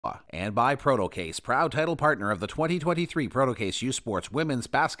And by Protocase, proud title partner of the 2023 Protocase U Sports Women's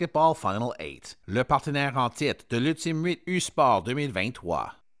Basketball Final 8. Le partenaire en titre de l'Ultime 8 U Sport 2023.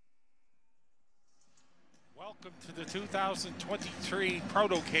 Welcome to the 2023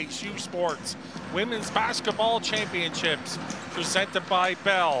 Protocase U Sports Women's Basketball Championships presented by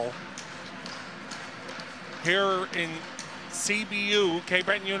Bell. Here in CBU, Cape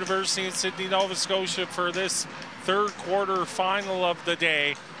Breton University in Sydney, Nova Scotia, for this third quarter final of the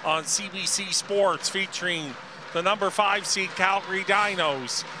day on CBC Sports, featuring the number 5 seed Calgary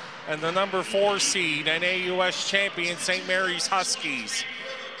Dinos and the number 4 seed and AUS champion St. Mary's Huskies.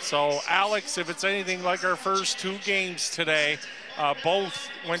 So Alex, if it's anything like our first two games today, both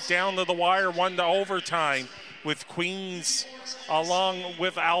went down to the wire, one to overtime, with Queens along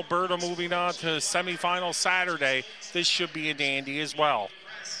with Alberta moving on to semifinal Saturday. This should be a dandy as well.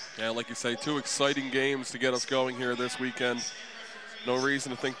 Yeah, like you say, two exciting games to get us going here this weekend. No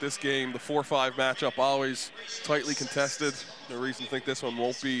reason to think this game, the 4-5 matchup, always tightly contested. No reason to think this one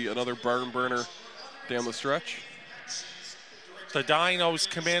won't be another barn burner down the stretch. The Dinos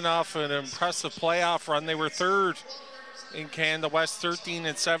come in off an impressive playoff run. They were third in Canada West,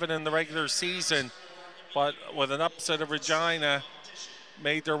 13-7 in the regular season, but with an upset of Regina,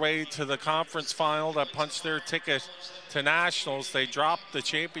 made their way to the conference final that punched their ticket to nationals. They dropped the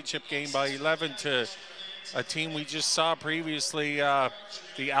championship game by 11 to a team we just saw previously,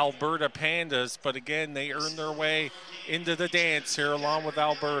 the Alberta Pandas, but again, they earned their way into the dance here along with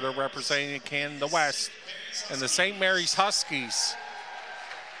Alberta representing Canada West. And the St. Mary's Huskies,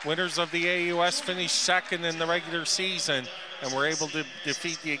 winners of the AUS, finished second in the regular season and were able to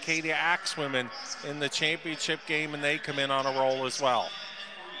defeat the Acadia Axewomen in the championship game, and they come in on a roll as well.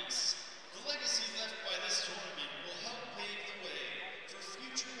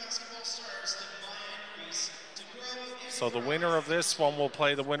 So the winner of this one will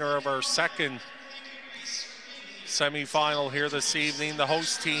play the winner of our second semifinal here this evening. The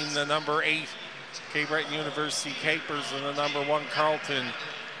host team, the number 8 Cape Breton University Capers, and the number 1 Carleton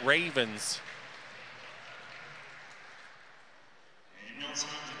Ravens.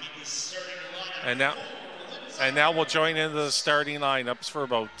 And now we'll join into the starting lineups for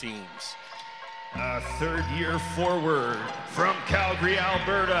both teams. A third-year forward from Calgary,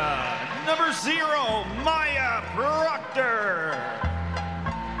 Alberta, number 0, Maya Proctor.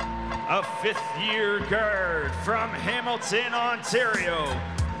 A fifth-year guard from Hamilton, Ontario,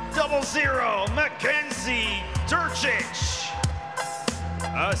 00, Mackenzie Durchich.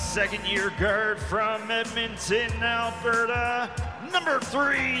 A second-year guard from Edmonton, Alberta, number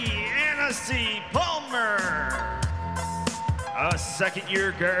 3, Anna C. Palmer. A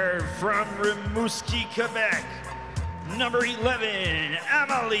second-year guard from Rimouski, Quebec, number 11,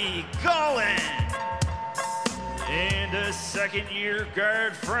 Amelie Collin. And a second-year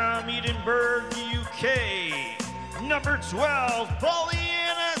guard from Edinburgh, UK, number 12,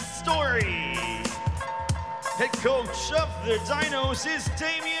 Pollyanna Story. Head coach of the Dinos is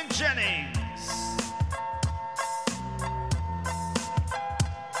Damian Jennings.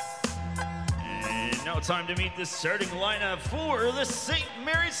 And now time to meet the starting lineup for the St.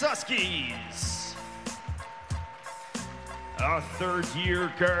 Mary's Huskies. A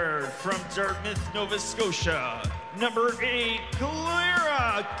third-year guard from Dartmouth, Nova Scotia, number 8,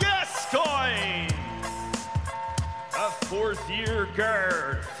 Clara Gascoigne. A fourth-year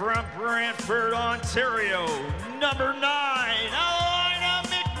guard from Brantford, Ontario, number 9, Alina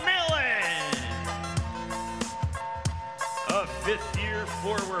McMillan. A fifth-year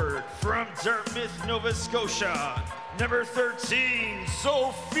forward from Dartmouth, Nova Scotia, number 13,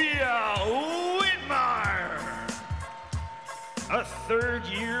 Sophia Whitmire. A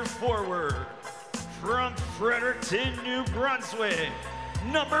third-year forward from Fredericton, New Brunswick,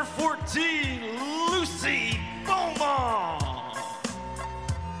 number 14, Lucy Beaumont.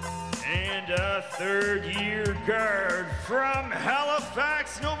 And a third-year guard from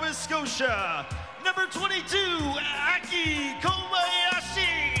Halifax, Nova Scotia, number 22, Aki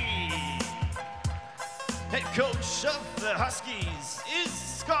Kobayashi. Head coach of the Huskies is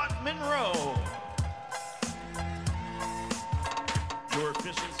Scott Monroe. Your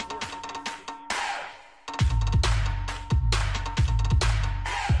officials for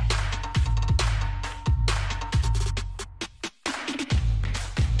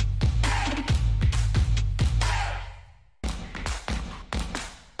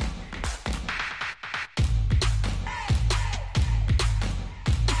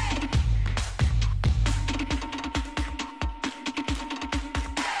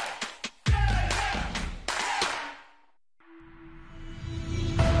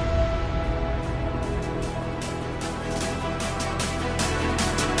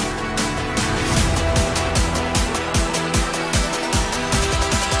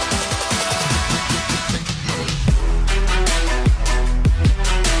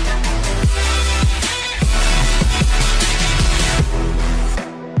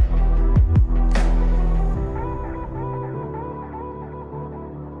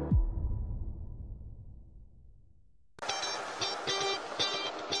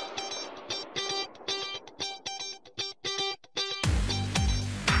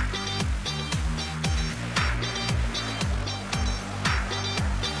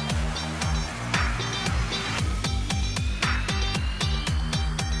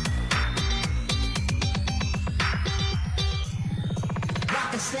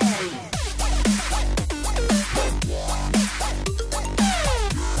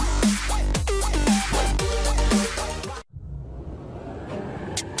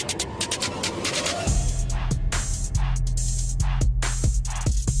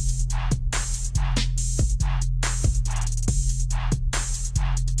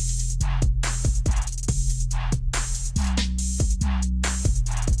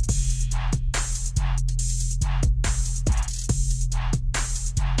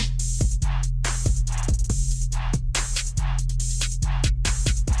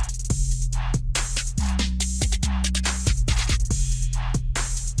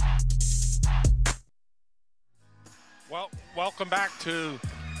Welcome back to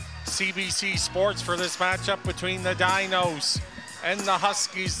CBC Sports for this matchup between the Dinos and the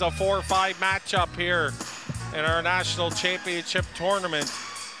Huskies, the 4-5 matchup here in our national championship tournament.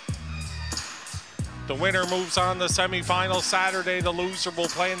 The winner moves on to semifinals Saturday. The loser will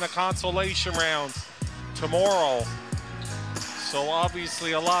play in the consolation round tomorrow. So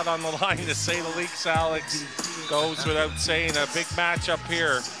obviously a lot on the line, to say the least, Alex. Goes without saying, a big matchup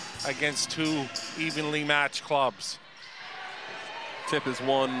here against two evenly matched clubs. Tip is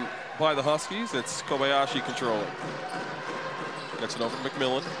won by the Huskies. It's Kobayashi controlling. Gets it over to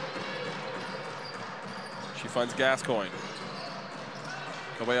McMillan. She finds Gascoigne.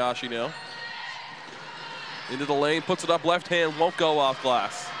 Kobayashi now. Into the lane, puts it up left hand, won't go off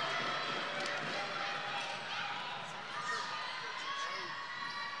glass.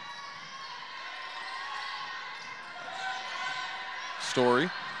 Story.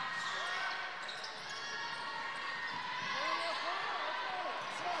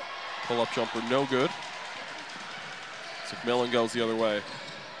 Pull-up jumper, no good. So McMillan goes the other way.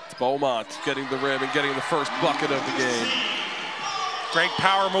 It's Beaumont getting the rim and getting the first bucket of the game. Great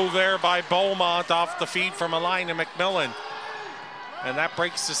power move there by Beaumont off the feed from Elena McMillan. And that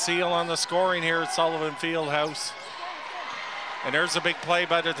breaks the seal on the scoring here at Sullivan Fieldhouse. And there's a big play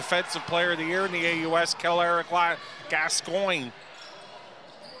by the Defensive Player of the Year in the AUS, Eric Gascoigne.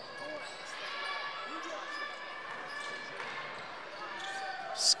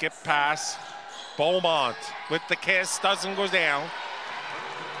 Skip pass. Beaumont with the kiss, doesn't go down.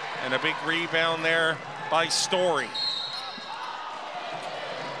 And a big rebound there by Story.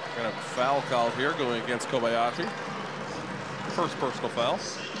 We're gonna have a foul call here going against Kobayashi. First personal foul.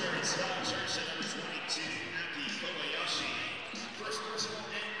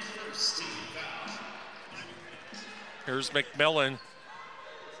 Here's McMillan.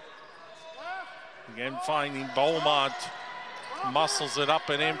 Again finding Beaumont. Muscles it up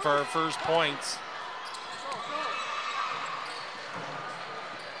and in for her first points.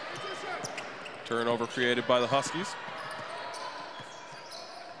 Turnover created by the Huskies.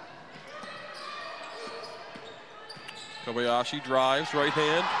 Kobayashi drives, right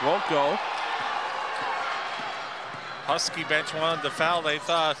hand, won't go. Husky bench wanted to foul. They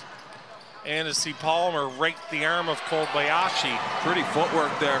thought Annecy Palmer raked the arm of Kobayashi. Pretty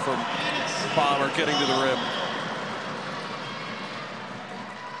footwork there from Palmer getting to the rim.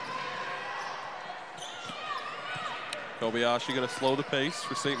 Kobayashi going to slow the pace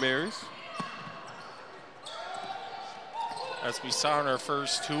for St. Mary's. As we saw in our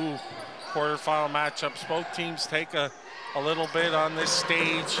first two quarterfinal matchups, both teams take a little bit on this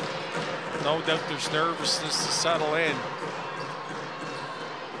stage. No doubt there's nervousness to settle in.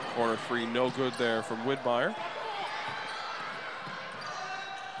 Corner three, no good there from Widmeyer.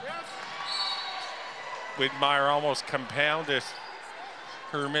 Widmeyer almost compounded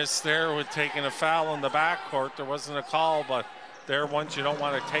her miss there with taking a foul in the backcourt. There wasn't a call, but there ones you don't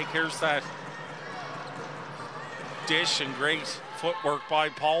want to take. Here's that dish and great footwork by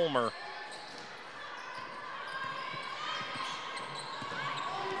Palmer.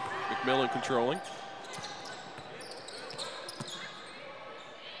 McMillan controlling.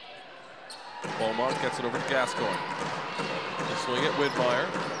 Beaumont gets it over to Gascoigne. The swing at Widmeyer.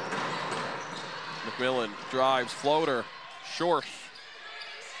 McMillan drives, floater, short.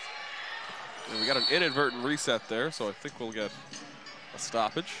 And we got an inadvertent reset there, so I think we'll get a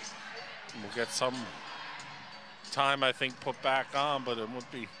stoppage. We'll get some time, I think, put back on, but it would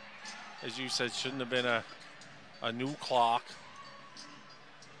be, as you said, shouldn't have been a new clock.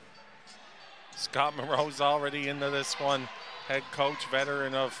 Scott Monroe's already into this one. Head coach,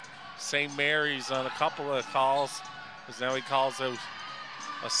 veteran of St. Mary's on a couple of calls, because now he calls out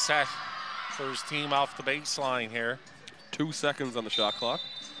a set for his team off the baseline here. 2 seconds on the shot clock.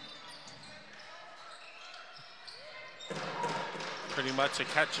 Pretty much a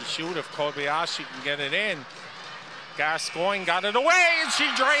catch and shoot if Kobayashi can get it in. Gascoigne got it away and she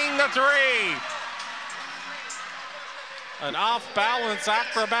drained the three. An off-balance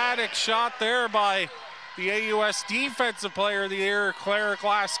acrobatic shot there by the AUS Defensive Player of the Year, Claire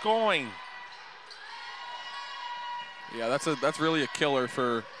Gascoigne. Yeah, that's really a killer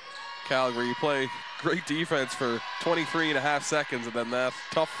for Calgary. You play great defense for 23.5 seconds, and then that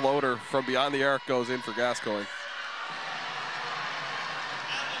tough floater from beyond the arc goes in for Gascoigne.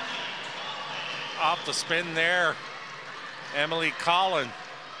 Off the spin there, Emily Collin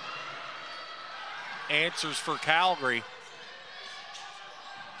answers for Calgary.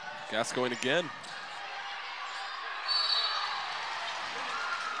 Gascoigne again.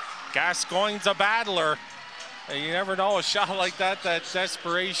 Gascoigne's a battler. And you never know, a shot like that, that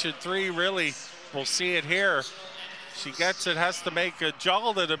desperation three, really, we'll see it here. She gets it, has to make a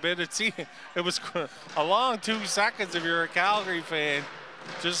juggle it a bit. It was a long 2 seconds if you're a Calgary fan.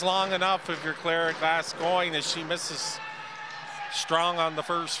 Just long enough if you're Claire Gascoigne, as she misses strong on the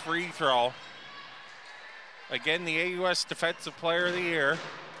first free throw. Again, the AUS Defensive Player of the Year.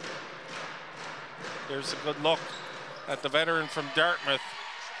 There's a good look at the veteran from Dartmouth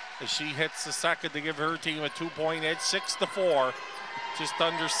as she hits the second to give her team a 2-point edge, 6-4. Just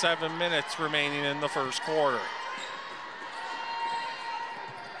under 7 minutes remaining in the first quarter.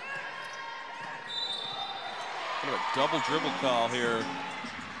 Kind of a double dribble call here.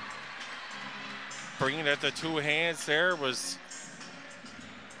 Bringing it to 2 hands there was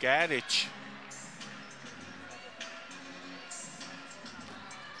Gadich.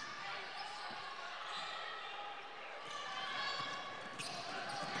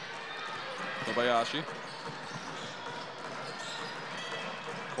 Kobayashi.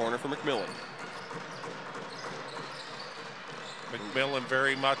 Corner for McMillan. McMillan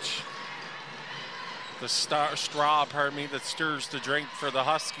very much the straw, that stirs the drink for the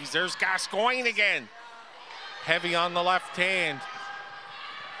Huskies. There's Gascoigne again. Heavy on the left hand.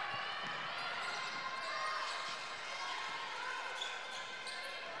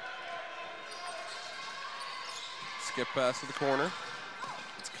 Skip pass to the corner.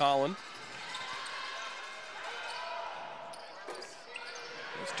 It's Collin.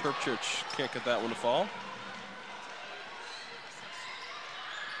 Turpchich can't get that one to fall.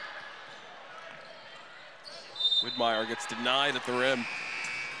 Widmeyer gets denied at the rim.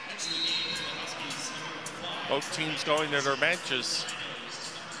 Both teams going to their benches.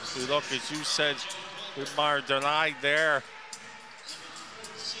 We look, as you said, Widmeyer denied there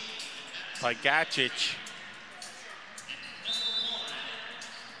by Gacic.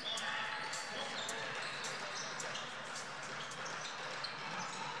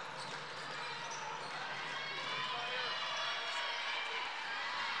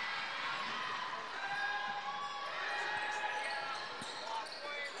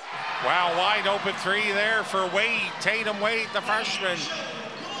 Wow, wide open three there for Wade, Tatum Wade, the freshman.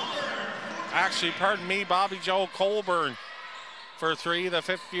 Actually, pardon me, Bobby Joe Colburn for three, the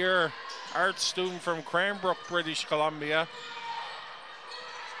 5th-year art student from Cranbrook, British Columbia,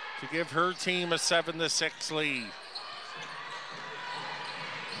 to give her team a 7-6 lead.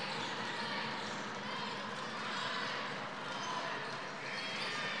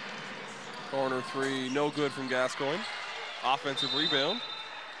 Corner three, no good from Gascoigne. Offensive rebound.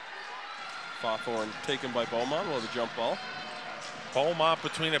 Hawthorne taken by Beaumont with a jump ball. Beaumont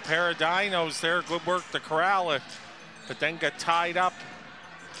between a pair of dinos there. Good work to corral it, but then got tied up.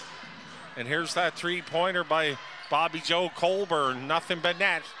 And here's that three-pointer by Bobby Joe Colburn. Nothing but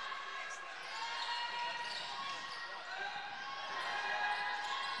net.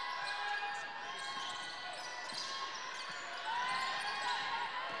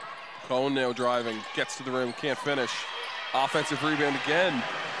 Cohn now driving, gets to the rim, can't finish. Offensive rebound again.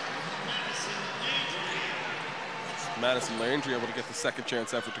 Madison Landry able to get the second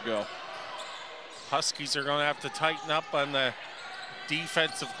chance effort to go. Huskies are going to have to tighten up on the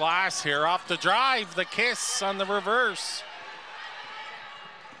defensive glass here. Off the drive, the kiss on the reverse.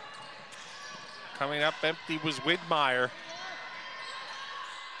 Coming up empty was Widmeyer.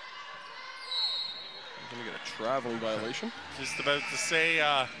 Gonna get a traveling violation. Just about to say,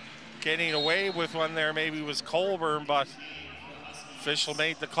 getting away with one there maybe was Colburn, but official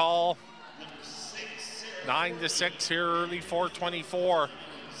made the call. 9-6 here, early 4:24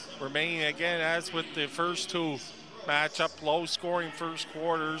 remaining. Again, as with the first two matchup, low scoring first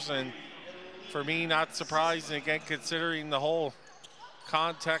quarters, and for me, not surprising again, considering the whole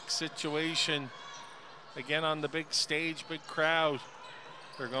context situation. Again, on the big stage, big crowd,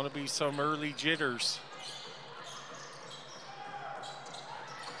 there are going to be some early jitters.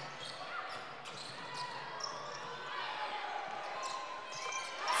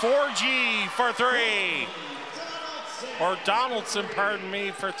 Forgy for three. Or Donaldson, pardon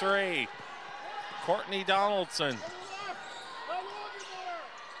me, for three. Courtney Donaldson.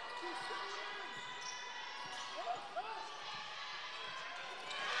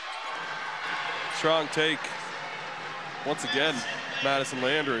 strong take. Once again, Madison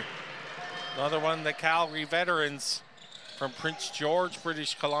Landry. Another one of the Calgary veterans from Prince George,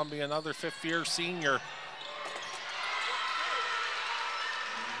 British Columbia, another fifth-year senior.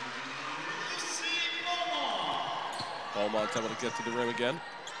 Beaumont's able to get to the rim again.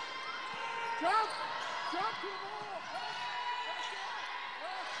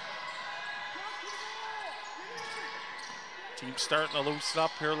 Team's starting to loosen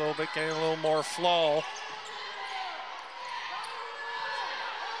up here a little bit, getting a little more flow.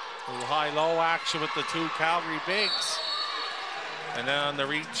 A little high-low action with the two Calgary bigs. And then on the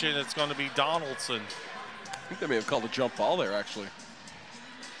reach-in, it's going to be Donaldson. I think they may have called a jump ball there, actually.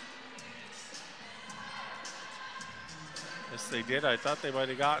 Yes, they did. I thought they might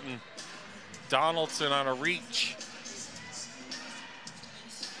have gotten Donaldson on a reach.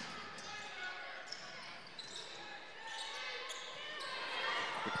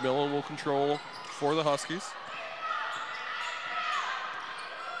 McMillan will control for the Huskies.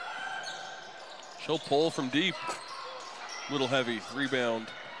 She'll pull from deep. Little heavy, rebound.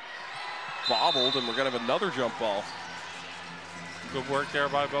 Bobbled, and we're gonna have another jump ball. Good work there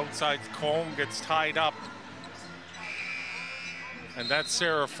by both sides. Combe gets tied up. And that's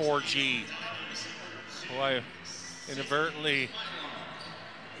Sarah 4G, who I inadvertently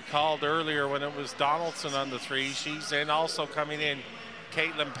called earlier when it was Donaldson on the three. She's in also coming in,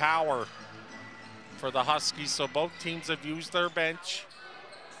 Caitlin Power for the Huskies. So both teams have used their bench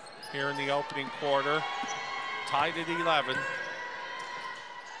here in the opening quarter. Tied at 11.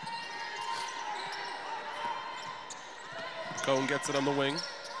 Cone gets it on the wing.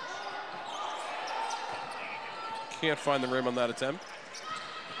 Can't find the rim on that attempt.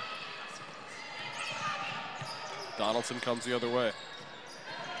 Donaldson comes the other way.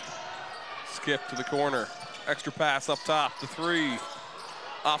 Skip to the corner. Extra pass up top. The three.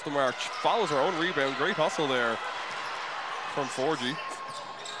 Off the mark. Follows her own rebound. Great hustle there from Forgy.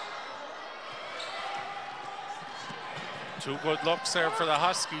 Two good looks there for the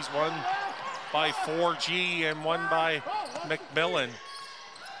Huskies. One by 4G and one by McMillan.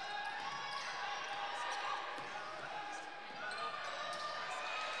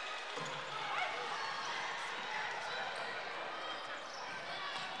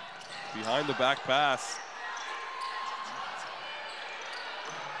 Behind the back pass.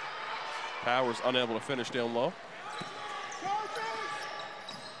 Powers unable to finish down low.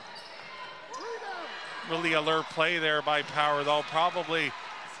 Really alert play there by Power, though. Probably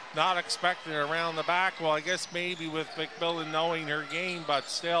not expecting it around the back. Well, I guess maybe with McMillan knowing her game, but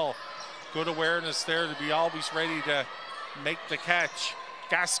still good awareness there to be always ready to make the catch.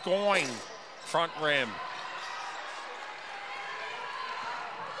 Gascoigne, front rim.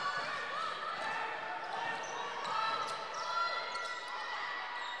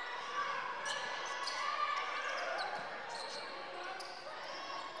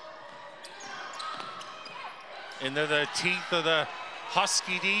 Into the teeth of the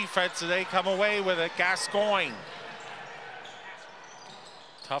Husky defense, and they come away with it. Gascoigne.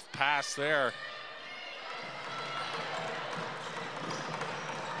 Tough pass there.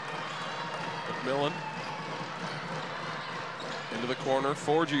 McMillan. Into the corner,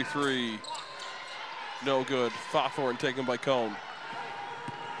 4G3. No good. Fought for and taken by Cone.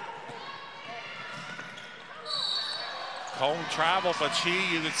 Cone travel, but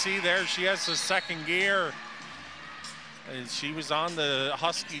you can see there, she has the second gear. And she was on the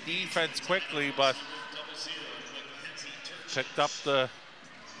Husky defense quickly, but picked up the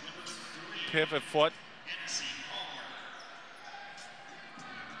pivot foot.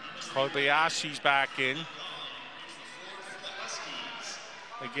 Kobayashi's back in.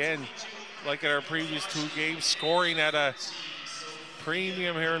 Again, like in our previous two games, scoring at a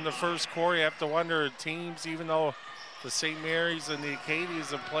premium here in the first quarter. You have to wonder, teams, even though the St. Mary's and the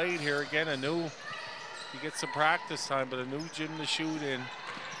Acadias have played here, again, you get some practice time, but a new gym to shoot in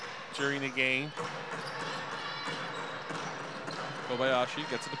during the game. Kobayashi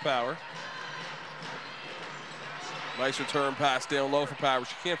gets it to Power. Nice return pass down low for Power.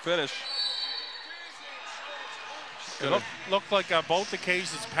 She can't finish. It looked like on both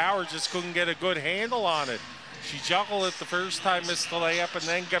occasions, Power just couldn't get a good handle on it. She juggled it the first time, missed the layup, and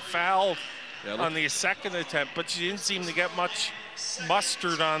then got fouled on the second attempt, but she didn't seem to get much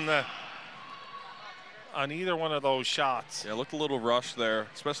mustard on either one of those shots. Yeah, looked a little rushed there,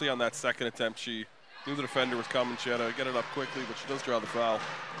 especially on that second attempt. She knew the defender was coming. She had to get it up quickly, but she does draw the foul.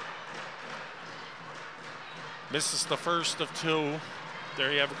 Misses the first of two.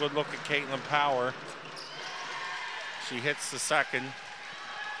 There you have a good look at Caitlin Power. She hits the second,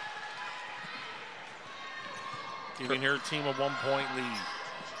 giving her team a 1-point lead.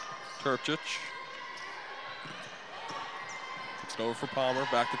 Turpchich Over for Palmer,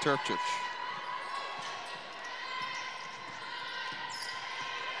 back to Turpchich.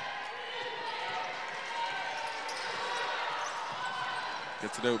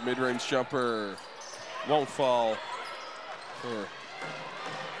 Gets it out, mid-range jumper. Won't fall for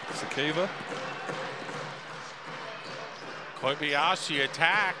Sakeva. Kobayashi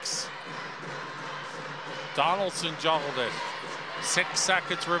attacks. Donaldson juggled it. 6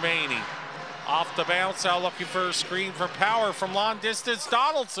 seconds remaining. Off the bounce, now looking for a screen for Power from long distance.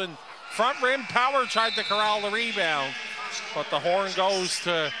 Donaldson, front rim. Power tried to corral the rebound, but the horn goes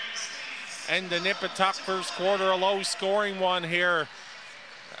to end the nip and tuck first quarter. A low-scoring one here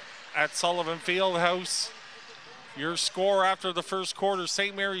at Sullivan Fieldhouse. Your score after the first quarter,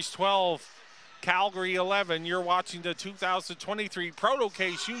 St. Mary's 12, Calgary 11. You're watching the 2023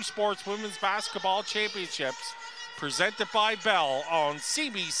 Protocase U Sports Women's Basketball Championships, presented by Bell on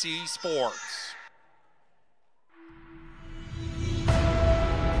CBC Sports.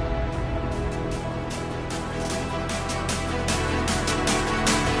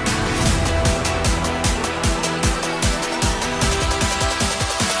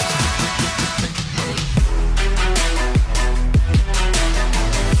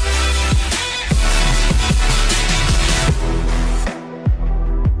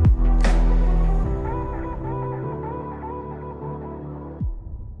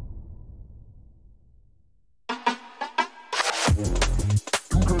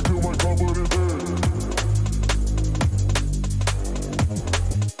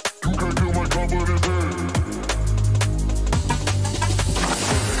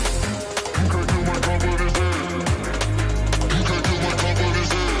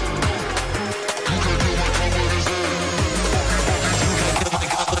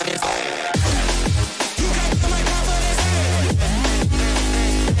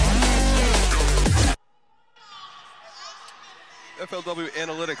 FLW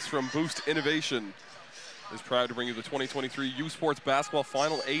Analytics from Boost Innovation is proud to bring you the 2023 U Sports Basketball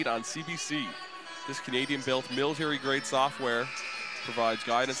Final 8 on CBC. This Canadian-built military-grade software provides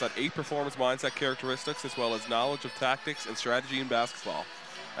guidance on 8 performance mindset characteristics as well as knowledge of tactics and strategy in basketball.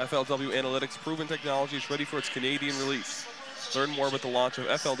 FLW Analytics proven technology is ready for its Canadian release. Learn more about the launch of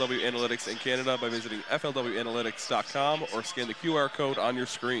FLW Analytics in Canada by visiting flwanalytics.com or scan the QR code on your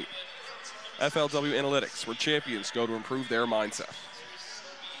screen. FLW Analytics, where champions go to improve their mindset.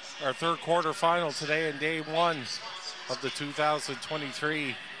 Our third quarter final today in day 1 of the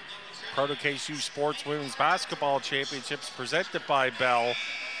 2023 Protocase U Sports Women's Basketball Championships, presented by Bell.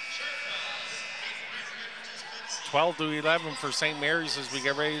 12-11 for St. Mary's as we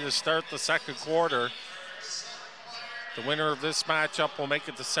get ready to start the second quarter. The winner of this matchup will make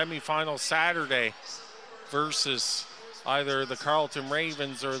it to semifinal Saturday versus either the Carleton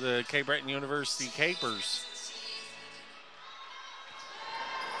Ravens or the Cape Breton University Capers.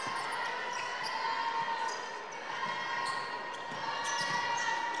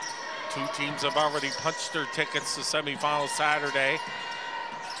 Two teams have already punched their tickets to semifinal Saturday.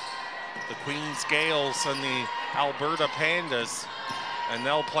 The Queens Gales and the Alberta Pandas, and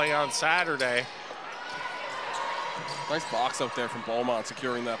they'll play on Saturday. Nice box out there from Beaumont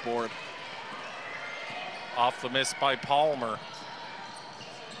securing that board. Off the miss by Palmer.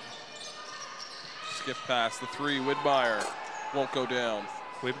 Skip pass, the 3, Widmeyer won't go down.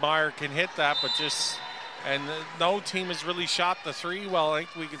 Widmeyer can hit that, but and no team has really shot the 3 well. I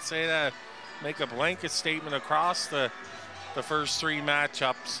think we could say that, make a blanket statement across the first 3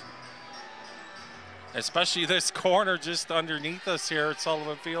 matchups. Especially this corner just underneath us here at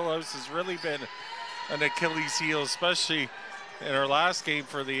Sullivan Fieldhouse has really been an Achilles heel, especially in our last game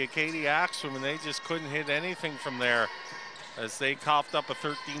for the Acadia Axewomen. They just couldn't hit anything from there as they coughed up a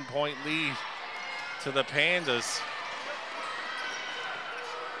 13-point lead to the Pandas.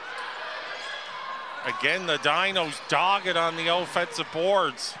 Again, the Dinos dog it on the offensive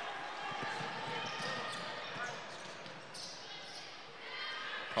boards.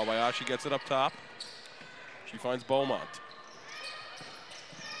 Kobayashi gets it up top. She finds Beaumont.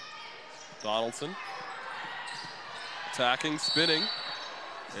 Donaldson. Attacking, spinning,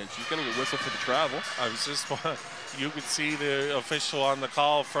 and she's going to get whistled for the travel. I was just, you could see the official on the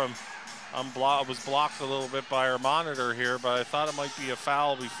call from, I was blocked a little bit by our monitor here, but I thought it might be a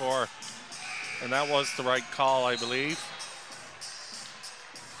foul before, and that was the right call, I believe.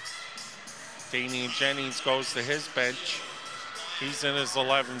 Damian Jennings goes to his bench. He's in his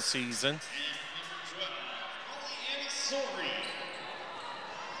 11th season.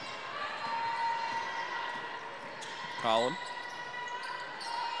 Collin.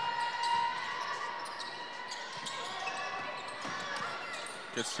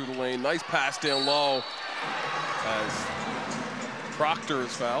 Gets through the lane. Nice pass down low as Proctor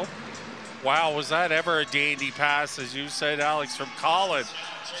is fouled. Wow, was that ever a dandy pass, as you said, Alex, from Colin.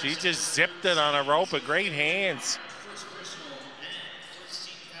 She just zipped it on a rope with great hands.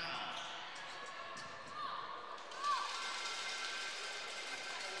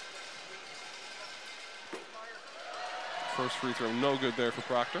 First free throw, no good there for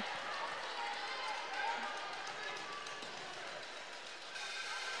Proctor.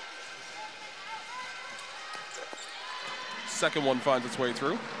 Second one finds its way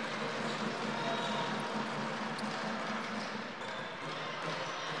through.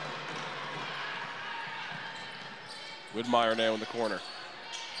 Widmeyer now in the corner.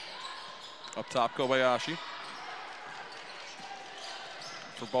 Up top, Kobayashi.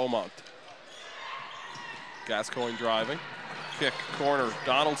 For Beaumont. Gascoigne driving. Kick, corner,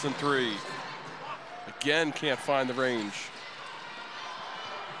 Donaldson three. Again, can't find the range.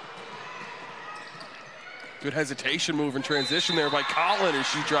 Good hesitation move in transition there by Colin as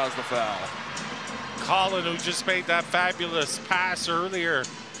she draws the foul. Colin, who just made that fabulous pass earlier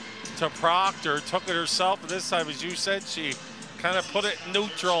to Proctor, took it herself. This time, as you said, she kind of put it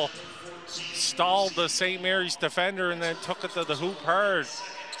neutral, stalled the St. Mary's defender, and then took it to the hoop hard.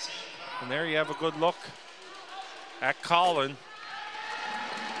 And there you have a good look at Colin.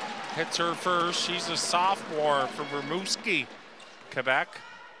 Hits her first. She's a sophomore from Rimouski, Quebec.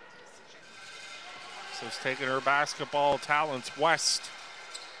 So it's taking her basketball talents west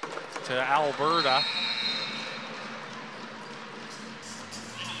to Alberta.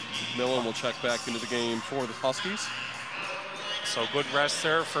 McMillan will check back into the game for the Huskies. So good rest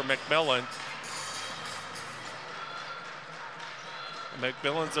there for McMillan.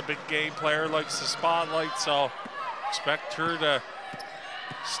 McMillan's a big game player, likes the spotlight, so expect her to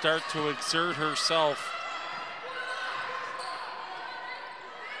start to exert herself.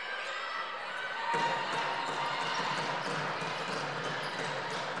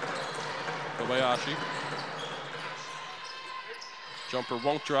 Kobayashi. Jumper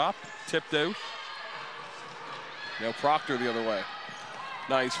won't drop, tipped out. Now Proctor the other way.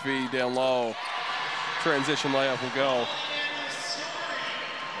 Nice feed down low. Transition layup will go.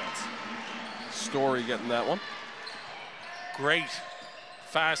 Story getting that one. Great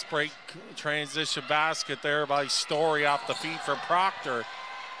fast break transition basket there by Story off the feet for Proctor.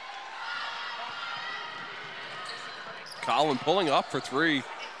 Colin pulling up for three.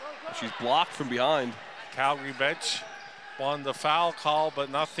 She's blocked from behind. Calgary bench won the foul call, but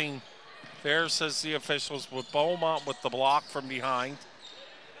nothing there, says the officials, with Beaumont with the block from behind.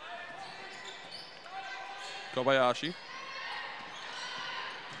 Kobayashi.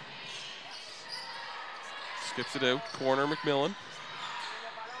 Skips it out, corner McMillan.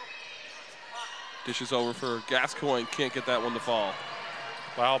 Dishes over for Gascoigne, can't get that one to fall.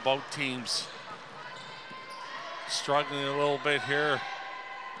 Wow, both teams struggling a little bit here.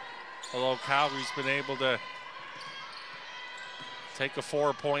 Although Calgary's been able to take a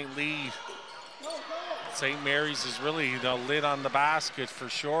 4-point lead. St. Mary's is really the lid on the basket for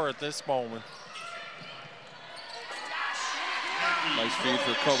sure at this moment. Nice feed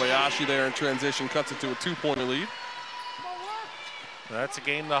for Kobayashi there in transition, cuts it to a 2-pointer lead. That's a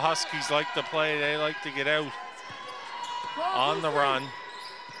game the Huskies like to play. They like to get out on the run.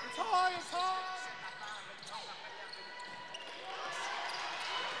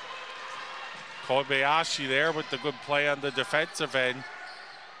 Kobayashi there with the good play on the defensive end.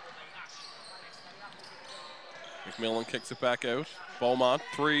 McMillan kicks it back out. Beaumont,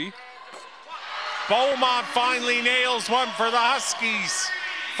 three. Beaumont finally nails one for the Huskies.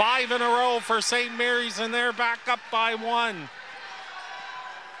 5 in a row for St. Mary's, and they're back up by 1.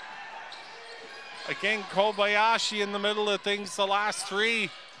 Again, Kobayashi in the middle of things the last 3.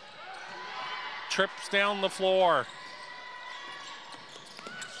 Trips down the floor.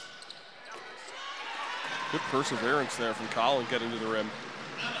 Good perseverance there from Colin getting to the rim.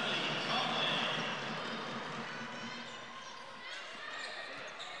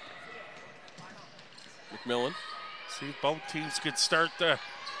 McMillan. See if both teams could start to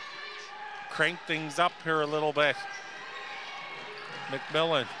crank things up here a little bit.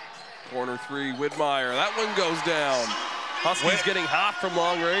 McMillan. Corner three, Widmeyer. That one goes down. Huskies getting hot from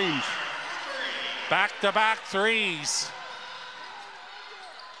long range. Back-to-back threes.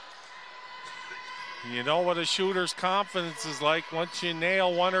 You know what a shooter's confidence is like once you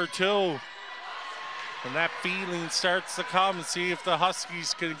nail 1 or 2. And that feeling starts to come, and see if the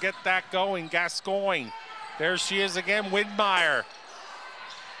Huskies can get that going. Gascoigne. There she is again, Widmeyer.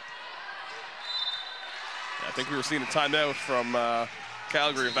 I think we were seeing a timeout from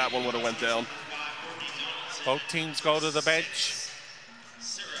Calgary if that one would have went down. Both teams go to the bench.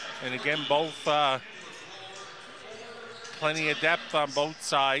 And again, both plenty of depth on both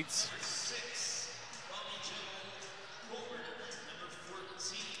sides.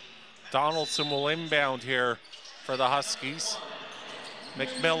 Donaldson will inbound here for the Huskies.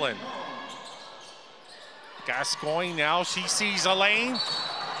 McMillan. Gascoigne now, she sees a lane,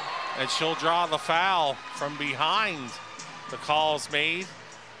 and she'll draw the foul from behind. The call's made.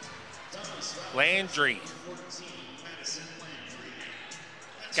 Landry.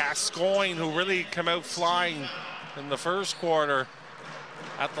 Gascoigne, who really came out flying in the first quarter,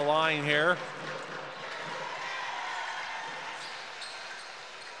 at the line here.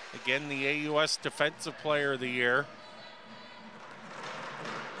 Again, the AUS Defensive Player of the Year.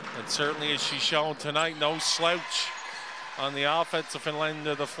 And certainly, as she's shown tonight, no slouch on the offensive end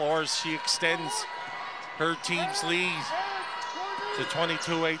of the floor as she extends her team's lead to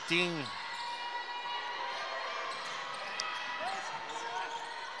 22-18.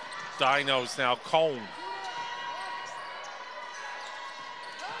 Dinos now, Cone.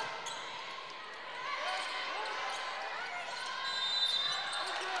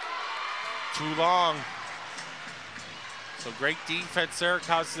 Too long. So great defense there,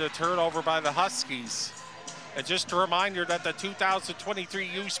 causes a turnover by the Huskies. And just a reminder that the 2023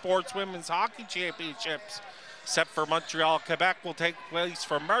 U Sports Women's Hockey Championships set for Montreal, Quebec will take place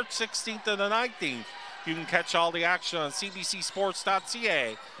from March 16th to the 19th. You can catch all the action on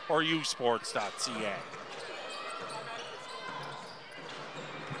cbcsports.ca or usports.ca.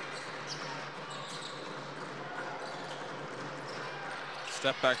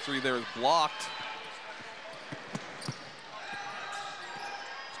 Step back three there is blocked.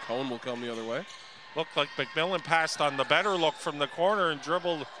 Cone will come the other way. Looked like McMillan passed on the better look from the corner and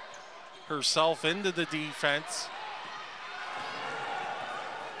dribbled herself into the defense.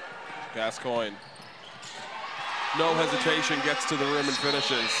 Gascoigne. No hesitation, gets to the rim and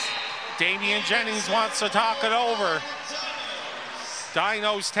finishes. Damian Jennings wants to talk it over.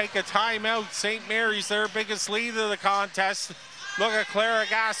 Dinos take a timeout. St. Mary's their biggest lead of the contest. Look at Clara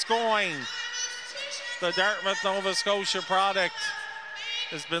Gascoigne. The Dartmouth, Nova Scotia product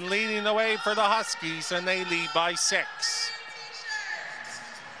has been leading the way for the Huskies, and they lead by 6.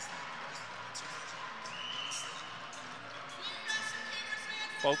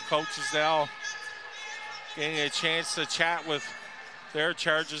 Both coaches now getting a chance to chat with their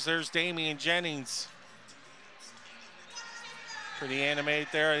charges. There's Damian Jennings. Pretty animated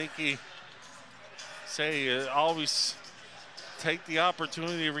there. I think he always take the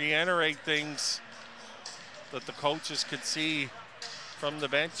opportunity to reiterate things that the coaches could see from the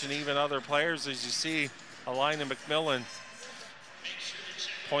bench and even other players, as you see Alina McMillan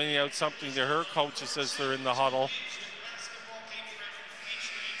pointing out something to her coaches as they're in the huddle.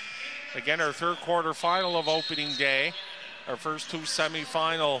 Again, our third quarter final of opening day. Our first 2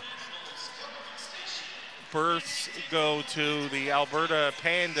 semifinal berths go to the Alberta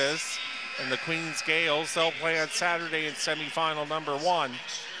Pandas and the Queens Gales. They'll play on Saturday in semifinal number 1.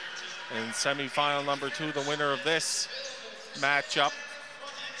 And semifinal number 2, the winner of this matchup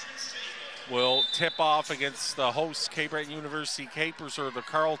will tip off against the hosts, Cape Breton University Capers or the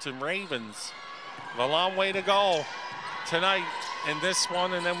Carleton Ravens. A long way to go tonight in this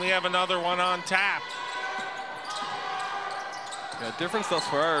one, and then we have another one on tap. Yeah, difference thus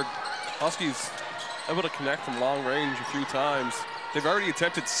far, Huskies able to connect from long range a few times. They've already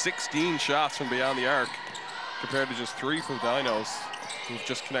attempted 16 shots from beyond the arc compared to just 3 from Dinos, who've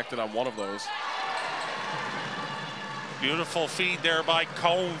just connected on 1 of those. Beautiful feed there by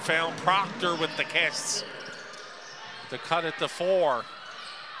Cone, found Proctor with the kiss to cut it to 4.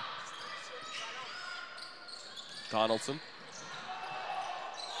 Donaldson.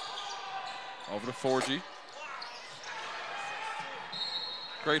 Over to 4G.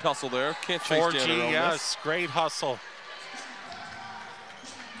 Great hustle there. Can't chase 4G, Janet yes, great hustle.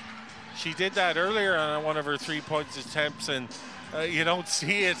 She did that earlier on one of her 3-point attempts, and you don't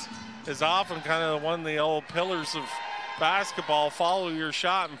see it as often, kind of one of the old pillars of basketball, follow your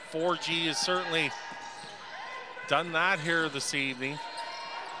shot, and 4G has certainly done that here this evening.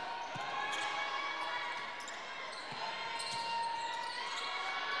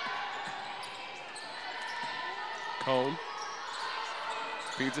 Cone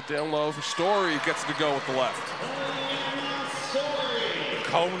feeds it down low for Story, gets it to go with the left.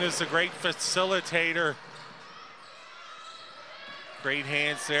 Cone is a great facilitator. Great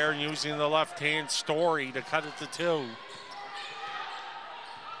hands there, using the left hand. Story to cut it to 2.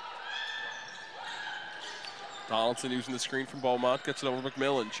 Donaldson using the screen from Beaumont, gets it over to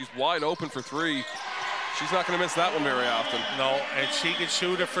McMillan. She's wide open for 3. She's not going to miss that one very often. No, and she can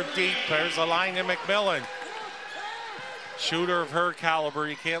shoot it from deep. There's Alina McMillan. Shooter of her caliber,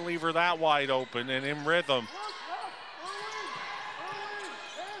 you can't leave her that wide open and in rhythm.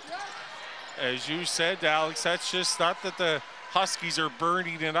 as you said, Alex, that's just not that the Huskies are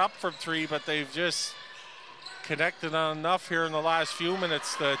burning it up from three, but they've just connected on enough here in the last few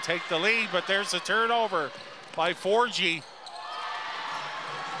minutes to take the lead. But there's a turnover by Forgy.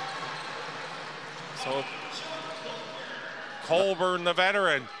 So Colburn, the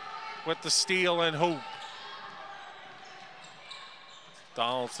veteran, with the steal and hoop.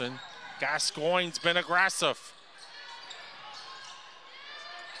 Donaldson. Gascoigne's been aggressive.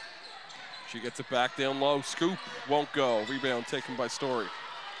 She gets it back down low. Scoop won't go. Rebound taken by Story.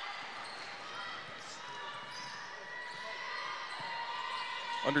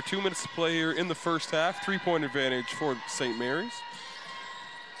 Under 2 minutes to play here in the first half. 3-point advantage for St. Mary's.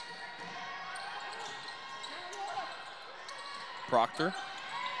 Proctor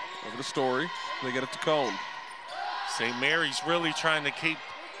over to Story. They get it to Cone. St. Mary's really trying to keep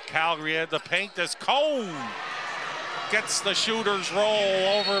Calgary at the paint as Cone gets the shooter's roll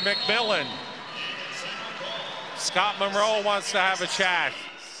over McMillan. Scott Monroe wants to have a chat.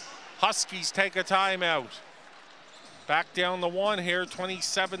 Huskies take a timeout. Back down the one here,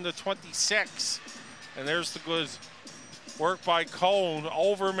 27-26. And there's the good work by Cone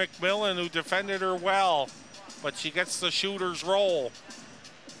over McMillan, who defended her well, but she gets the shooter's roll.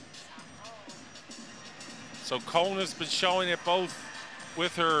 So Cone has been showing it both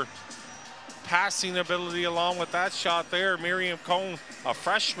with her passing ability along with that shot there. Miriam Cone, a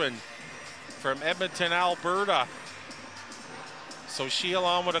freshman from Edmonton, Alberta. So she,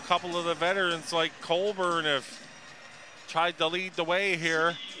 along with a couple of the veterans like Colburn, have tried to lead the way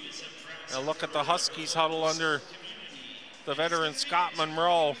here. And look at the Huskies huddle under the veteran Scott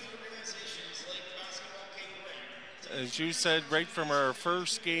Monroe. As you said, right from our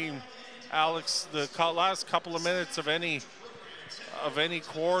first game, Alex, the last couple of minutes of any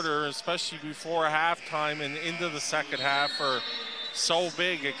quarter, especially before halftime and into the second half, are so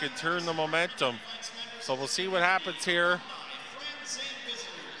big it could turn the momentum. So we'll see what happens here.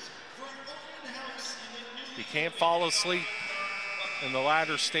 You can't fall asleep in the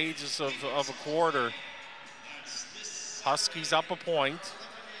latter stages of a quarter. Huskies up a point,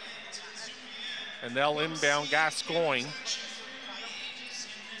 and they'll inbound Gascoigne.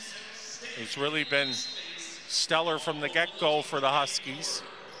 It's really been stellar from the get-go for the Huskies.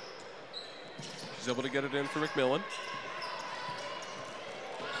 She's able to get it in for McMillan.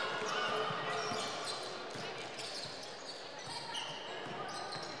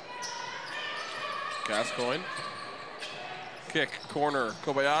 Gascoigne. Kick, corner,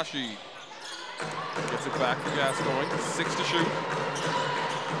 Kobayashi. Gets it back for Gascoigne. 6 to shoot.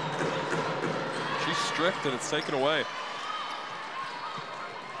 She's stripped and it's taken away.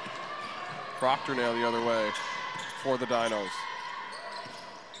 Proctor now the other way for the Dinos.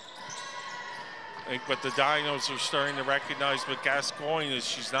 I think what the Dinos are starting to recognize with Gascoigne is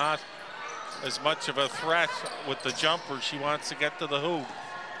she's not as much of a threat with the jumper. She wants to get to the hoop.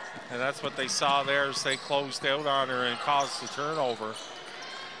 And that's what they saw there as they closed out on her and caused the turnover.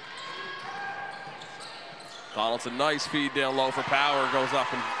 Donaldson, nice feed down low for Power, goes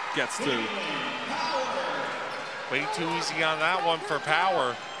up and gets two. Way too easy on that one for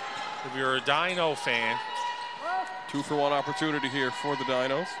Power. If you're a Dino fan. 2-for-1 opportunity here for the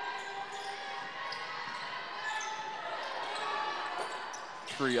Dinos.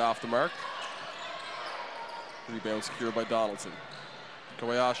 3 off the mark. Rebound secured by Donaldson.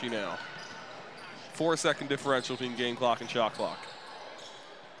 Kobayashi now. 4-second differential between game clock and shot clock.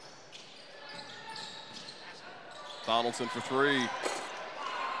 Donaldson for 3.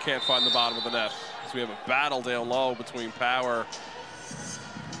 Can't find the bottom of the net. So we have a battle down low between Power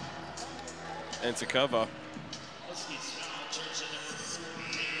and Takova. It's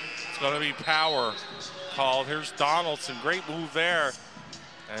going to be Power called. Here's Donaldson. Great move there.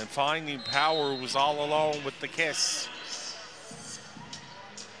 And finding Power was all alone with the kiss.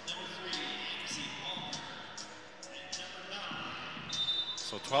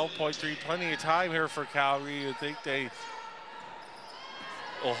 So 12.3, plenty of time here for Calgary. You think they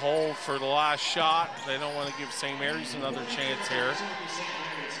will hold for the last shot. They don't want to give St. Mary's another chance here.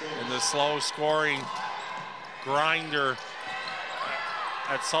 And the slow scoring grinder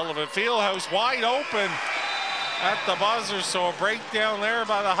at Sullivan Fieldhouse, wide open at the buzzer. So a breakdown there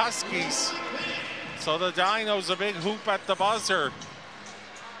by the Huskies. So the Dinos, a big hoop at the buzzer.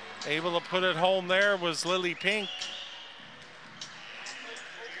 Able to put it home there was Lily Pink.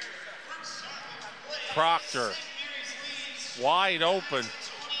 Proctor, wide open.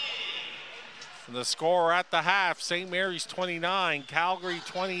 And the score at the half, St. Mary's 29, Calgary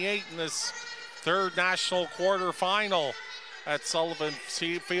 28 in this third national quarterfinal at Sullivan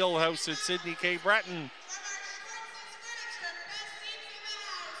Fieldhouse at Sidney K. Breton.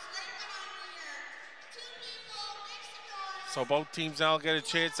 So both teams now get a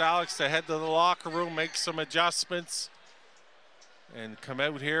chance, Alex, to head to the locker room, make some adjustments, and come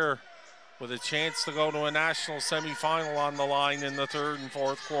out here with a chance to go to a national semifinal on the line in the third and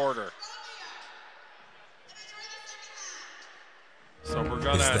fourth quarter. So we're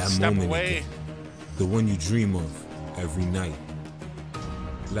gonna step away. Again, the one you dream of every night.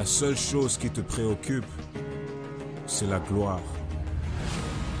 La seule chose qui te préoccupe, c'est la gloire.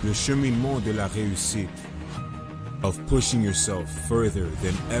 Le cheminement de la réussite. Of pushing yourself further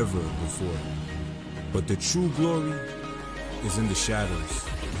than ever before. But the true glory is in the shadows.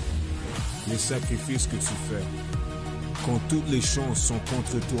 Les sacrifices que tu fais. Quand toutes les chances sont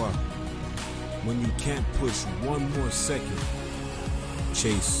contre toi. When you can't push one more second.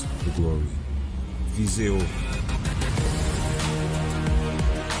 Chase the glory. Visez haut.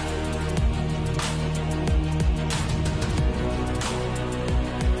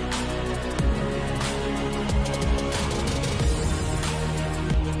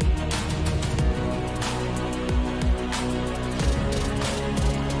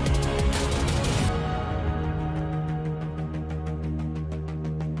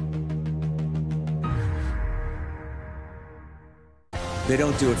 They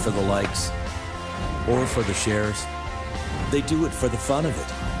don't do it for the likes or for the shares. They do it for the fun of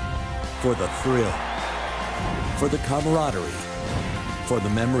it, for the thrill, for the camaraderie, for the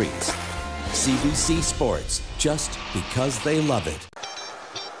memories. CBC Sports, just because they love it.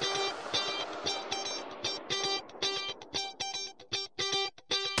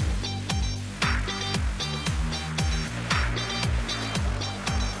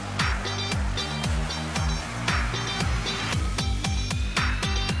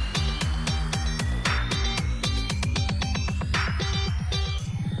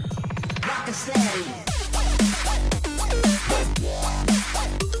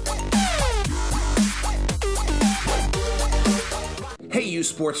 Hey, U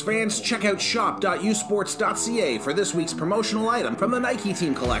Sports fans, check out shop.usports.ca for this week's promotional item from the Nike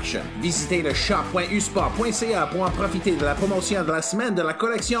Team Collection. Visitez le shop.usport.ca pour en profiter de la promotion de la semaine de la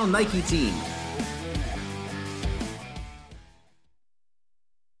collection Nike Team.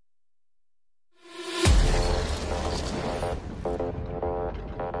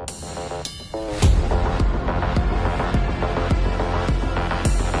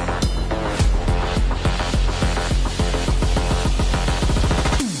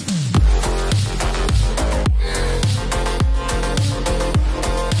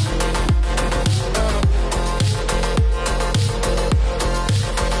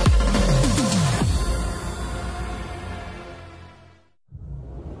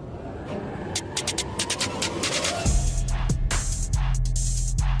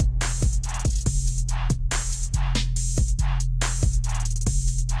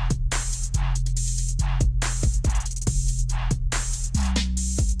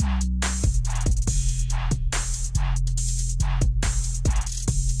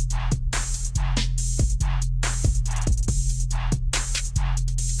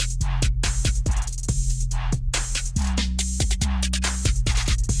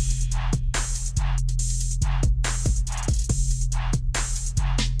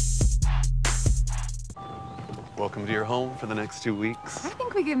 Welcome to your home for the next 2 weeks. I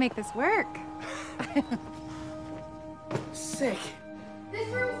think we could make this work. Sick. This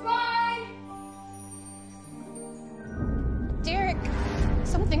room's fine! Derek,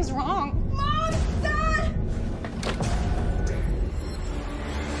 something's wrong. Mom, Dad!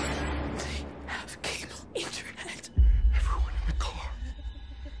 They have cable internet. Everyone in the car.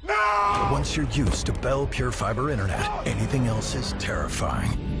 No! Once you're used to Bell Pure Fiber Internet, anything else is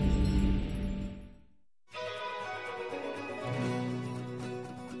terrifying.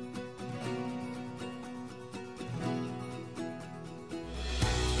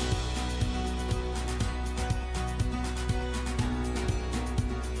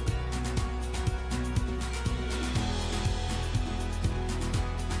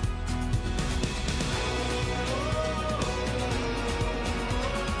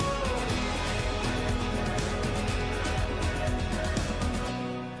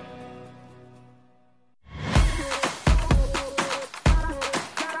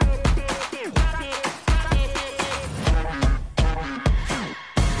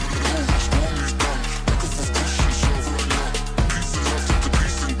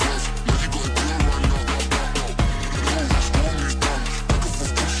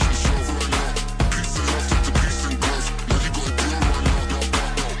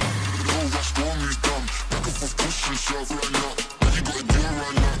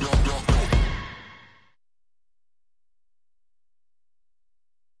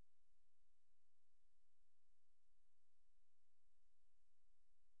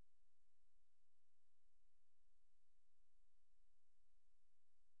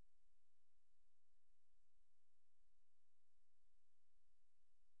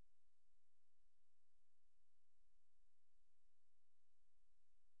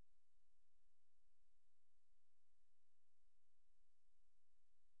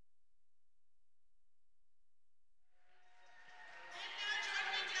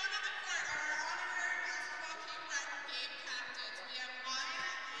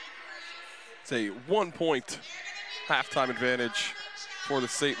 It's a 1-point halftime advantage for the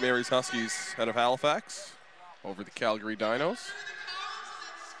St. Mary's Huskies out of Halifax over the Calgary Dinos.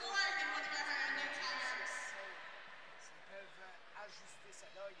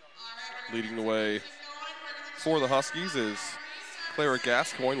 Leading the way for the Huskies is Clara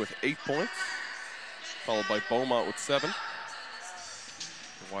Gascoigne with 8 points, followed by Beaumont with 7.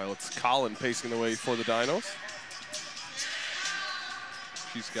 While it's Colin pacing the way for the Dinos.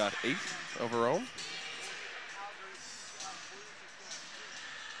 She's got 8 of her own.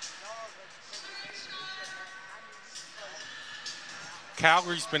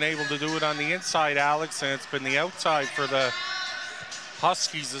 Calgary's been able to do it on the inside, Alex, and it's been the outside for the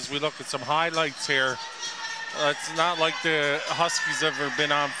Huskies as we look at some highlights here. It's not like the Huskies have ever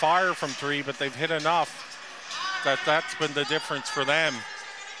been on fire from 3, but they've hit enough that that's been the difference for them.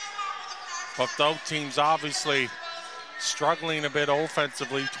 But both teams obviously struggling a bit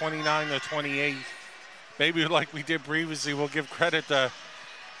offensively, 29-28. Maybe like we did previously, we'll give credit to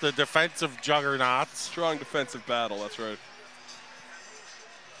the defensive juggernauts. Strong defensive battle, that's right.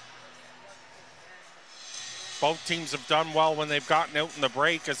 Both teams have done well when they've gotten out in the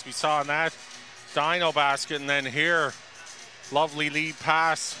break, as we saw in that Dino basket. And then here, lovely lead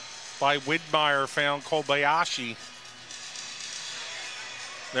pass by Widmeyer found Kobayashi.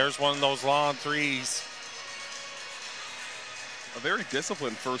 There's one of those long threes. A very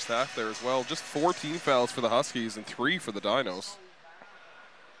disciplined first half there as well. Just 14 fouls for the Huskies and 3 for the Dinos.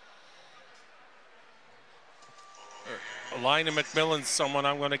 Elina McMillan's someone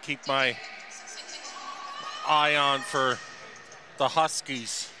I'm going to keep my eye on for the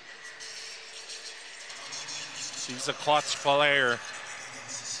Huskies. She's a clutch player.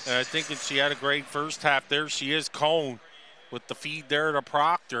 And I think she had a great first half. There she is, Cone, with the feed there to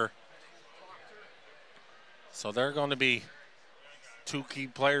Proctor. So they're going to be 2 key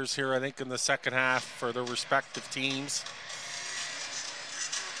players here, I think, in the second half for their respective teams.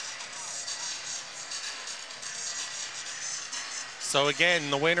 So again,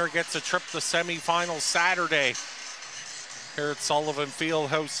 the winner gets a trip to semifinals Saturday here at Sullivan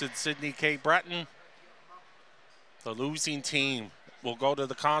Fieldhouse in Sydney, Cape Breton. The losing team will go to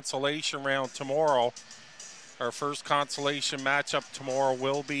the consolation round tomorrow. Our first consolation matchup tomorrow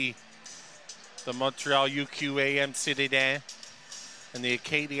will be the Montreal UQAM Citadins and the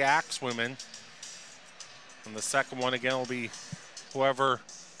Acadia Axe women. And the second one again will be whoever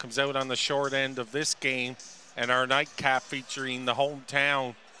comes out on the short end of this game, and our nightcap featuring the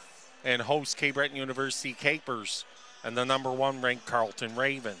hometown and host Cape Breton University Capers and the #1 ranked Carleton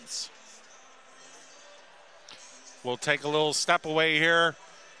Ravens. We'll take a little step away here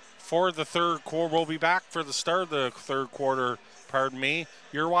for the third quarter. We'll be back for the start of the third quarter, pardon me.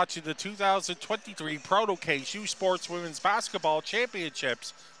 You're watching the 2023 Proto Case U Sports Women's Basketball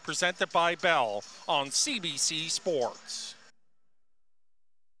Championships presented by Bell on CBC Sports.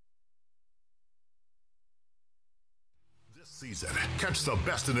 Season. Catch the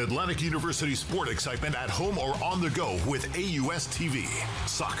best in Atlantic University sport excitement at home or on the go with AUS TV.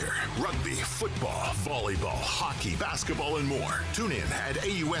 Soccer, rugby, football, volleyball, hockey, basketball, and more. Tune in at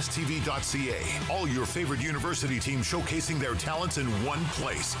AUSTV.ca. All your favorite university teams showcasing their talents in one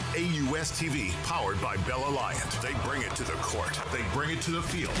place. AUS TV, powered by Bell Alliant. They bring it to the court. They bring it to the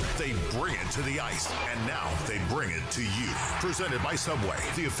field. They bring it to the ice. And now they bring it to you. Presented by Subway,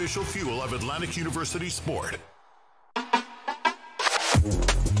 the official fuel of Atlantic University sport.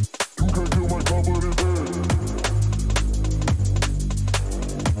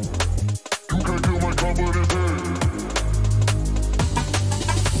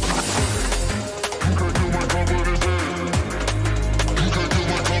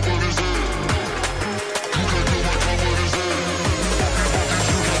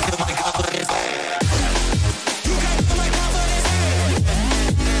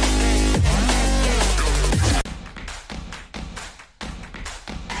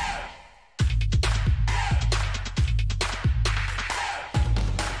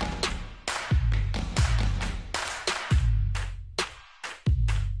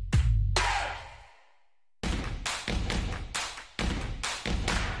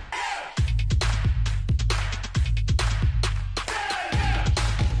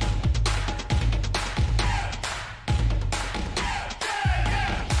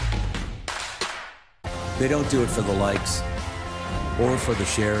 They don't do it for the likes or for the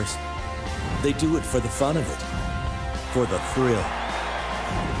shares. They do it for the fun of it, for the thrill,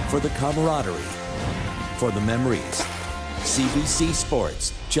 for the camaraderie, for the memories. CBC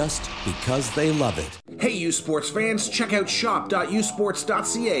Sports, just because they love it. Hey, you sports fans, check out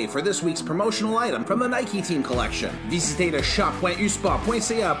shop.usports.ca for this week's promotional item from the Nike Team Collection. Visitez le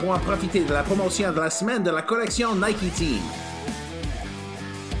shop.usport.ca pour en profiter de la promotion de la semaine de la collection Nike Team.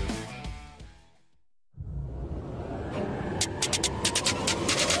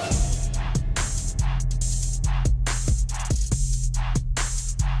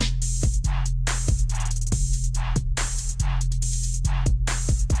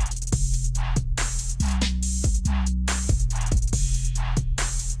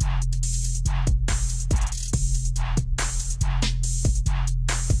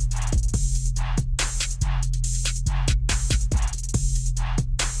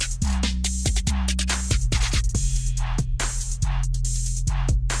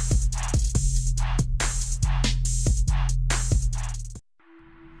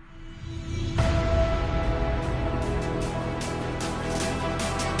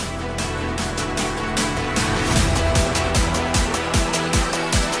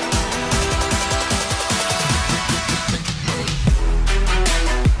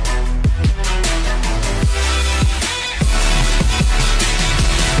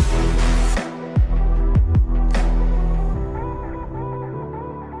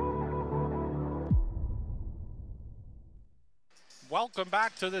 Welcome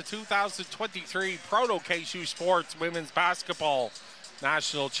back to the 2023 Proto KSU Sports Women's Basketball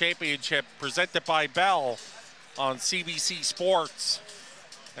National Championship presented by Bell on CBC Sports.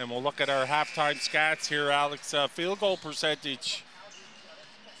 And we'll look at our halftime stats here, Alex. Field goal percentage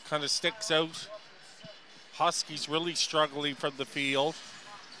kind of sticks out. Huskies really struggling from the field.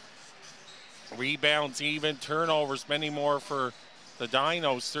 Rebounds even, turnovers many more for the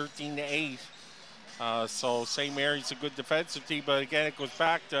Dinos, 13-8. So St. Mary's a good defensive team, but again, it goes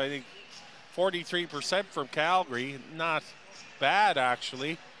back to, I think, 43% from Calgary. Not bad,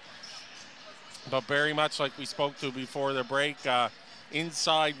 actually. But very much like we spoke to before the break,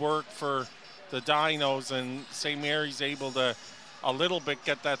 inside work for the Dinos, and St. Mary's able to a little bit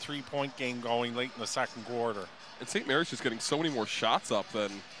get that three-point game going late in the second quarter. And St. Mary's just getting so many more shots up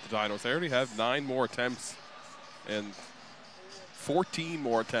than the Dinos. They already have 9 more attempts and 14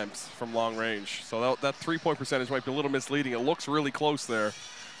 more attempts from long range. So that three-point percentage might be a little misleading. It looks really close there,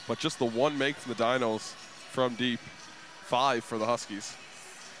 but just the one make from the Dinos from deep, 5 for the Huskies.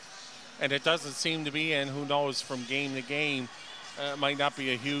 And it doesn't seem to be, and who knows, from game to game, it might not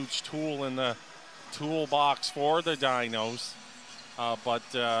be a huge tool in the toolbox for the Dinos, but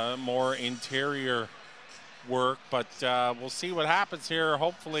more interior work. But we'll see what happens here.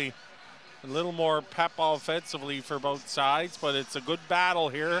 Hopefully a little more pep offensively for both sides, but it's a good battle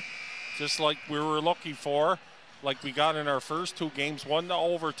here, just like we were looking for, like we got in our first 2 games, 1 to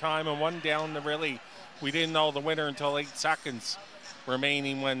overtime and 1 down to really, we didn't know the winner until 8 seconds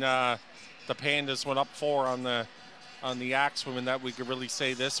remaining when the Pandas went up 4 on the Axewomen, that we could really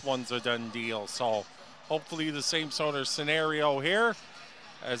say this one's a done deal. So hopefully the same sort of scenario here,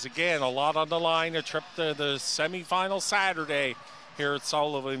 as again, a lot on the line, a trip to the semifinal Saturday here at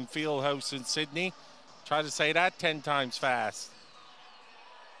Sullivan Fieldhouse in Sydney. Try to say that 10 times fast.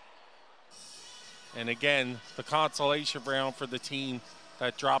 And again, the consolation round for the team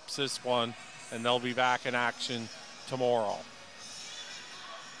that drops this one, and they'll be back in action tomorrow.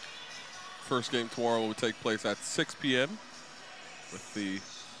 First game tomorrow will take place at 6 p.m. with the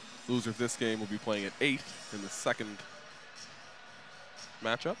loser of this game will be playing at 8 in the second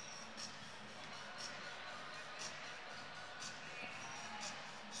matchup.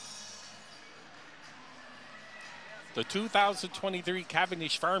 The 2023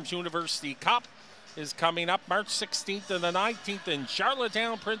 Cavendish Farms University Cup is coming up March 16th and the 19th in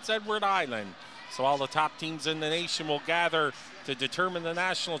Charlottetown, Prince Edward Island. So all the top teams in the nation will gather to determine the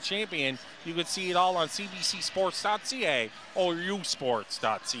national champion. You can see it all on cbcsports.ca or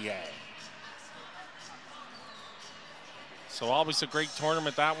usports.ca. So always a great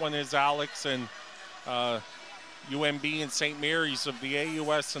tournament. That one is, Alex, and UMB and St. Mary's of the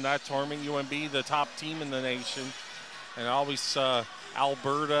AUS in that tournament. UMB, the top team in the nation. And always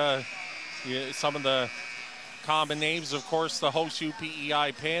Alberta, some of the common names, of course, the host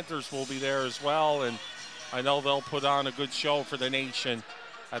UPEI Panthers will be there as well. And I know they'll put on a good show for the nation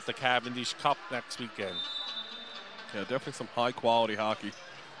at the Cavendish Cup next weekend. Yeah, definitely some high-quality hockey.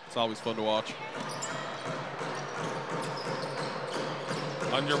 It's always fun to watch.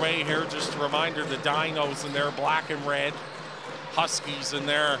 Underway here, just a reminder, the Dinos in their black and red, Huskies in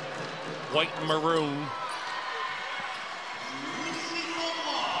their white and maroon.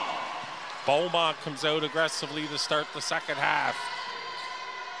 Beaumont comes out aggressively to start the second half.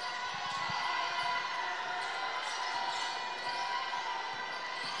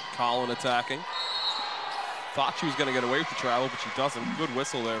 Collin attacking. Thought she was going to get away with the travel, but she doesn't. Good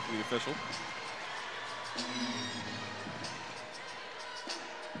whistle there from the official.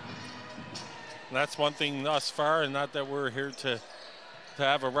 That's one thing thus far, and not that we're here to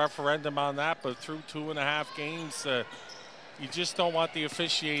have a referendum on that, but through 2.5 games, you just don't want the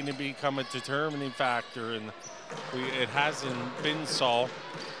officiating to become a determining factor, and it hasn't been so.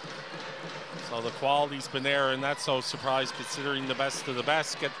 So the quality's been there, and that's no surprise considering the best of the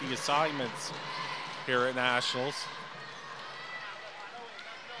best get the assignments here at Nationals.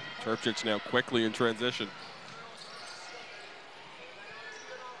 Turpchich now quickly in transition.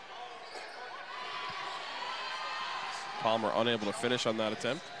 Palmer unable to finish on that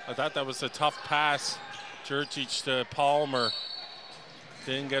attempt. I thought that was a tough pass, Jurcic to Palmer.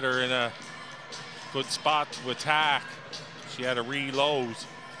 Didn't get her in a good spot to attack. She had to reload.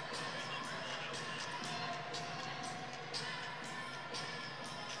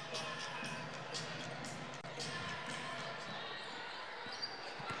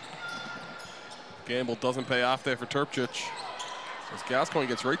 Gamble doesn't pay off there for Turpchich. As Gascoigne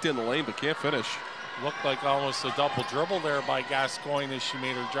gets right down the lane but can't finish. Looked like almost a double dribble there by Gascoigne as she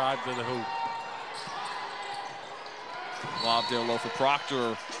made her drive to the hoop. Lob down low for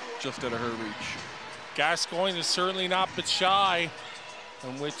Proctor, just out of her reach. Gascoigne is certainly not but shy,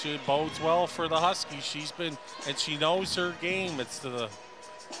 in which it bodes well for the Huskies. She's been, and she knows her game. It's to the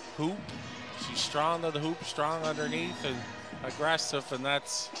hoop. She's strong to the hoop, strong underneath, and aggressive, and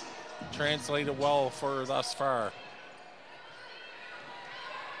that's translated well for her thus far.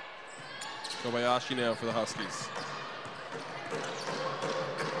 Kobayashi now for the Huskies.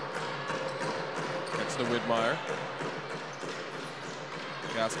 Gets to Widmeyer.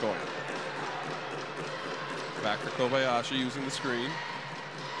 Gascoigne. Back for Kobayashi using the screen.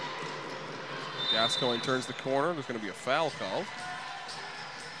 Gascoigne turns the corner. There's going to be a foul called.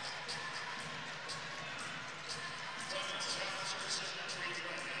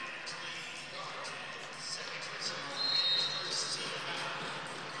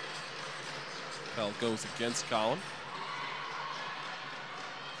 Foul goes against Collin.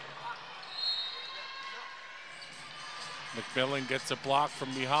 McMillan gets a block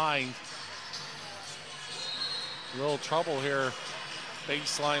from behind. A little trouble here.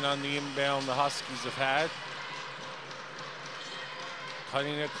 Baseline on the inbound the Huskies have had.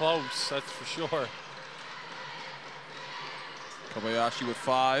 Cutting it close, that's for sure. Kobayashi with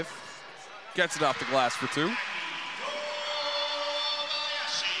 5. Gets it off the glass for 2.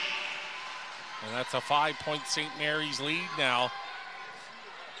 And that's a 5-point St. Mary's lead now.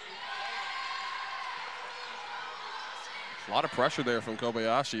 A lot of pressure there from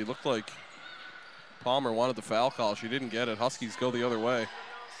Kobayashi. It looked like Palmer wanted the foul call. She didn't get it. Huskies go the other way.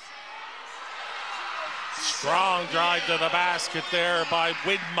 Strong drive to the basket there by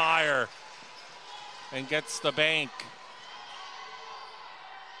Widmeyer. And gets the bank.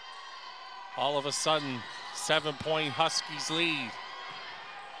 All of a sudden, 7-point Huskies lead.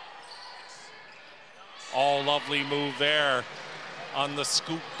 Oh, lovely move there on the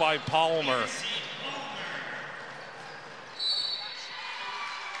scoop by Palmer. It's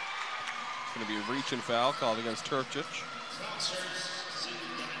going to be a reach and foul called against Turpchich.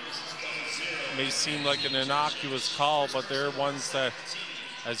 May seem like an innocuous call, but they're ones that,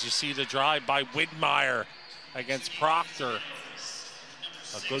 as you see the drive by Widmeyer against Proctor.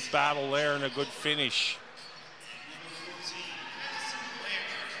 A good battle there and a good finish.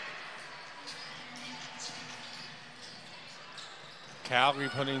 Calgary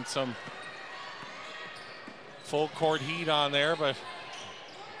putting some full court heat on there, but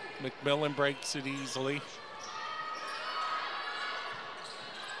McMillan breaks it easily.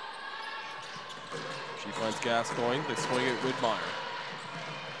 She finds Gascoigne. They swing it Widmeyer.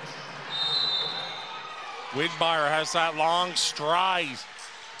 Widmeyer has that long stride,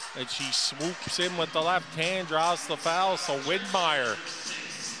 and she swoops in with the left hand, draws the foul. So Widmeyer,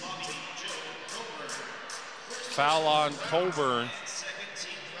 foul on Coburn.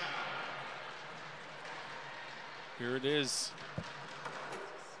 Here it is.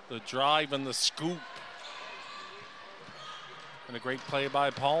 The drive and the scoop. And a great play by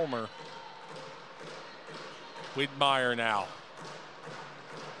Palmer. Widmeyer now.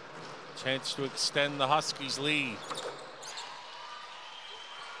 Chance to extend the Huskies' lead.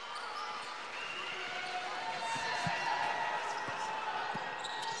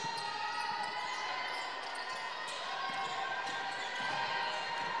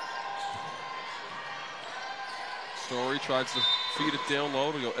 Story tries to feed it down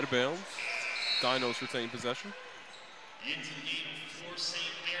low to go out of bounds. Dinos retain possession.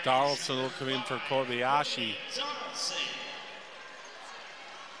 Donaldson will come in for Kobayashi.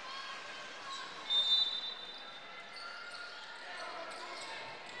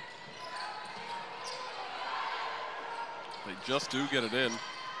 just do get it in.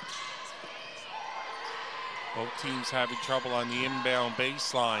 Both teams having trouble on the inbound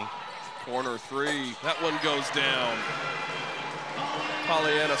baseline. Corner three, that one goes down.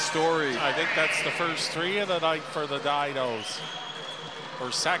 Pollyanna Story. I think that's the first three of the night for the Dinos.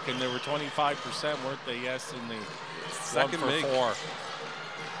 Or second, they were 25%, weren't they? Yes, in the second 1 for 4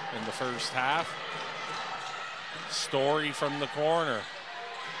 in the first half. Story from the corner.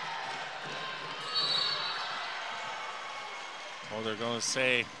 Well, they're going to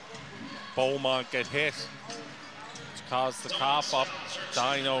say Beaumont get hit, which caused the cough up.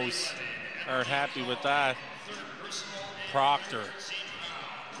 Dinos aren't happy with that. Proctor,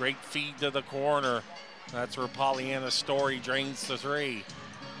 great feed to the corner. That's where Pollyanna Story drains the three.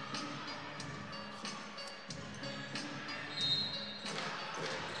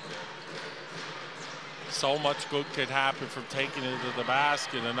 So much good could happen from taking it to the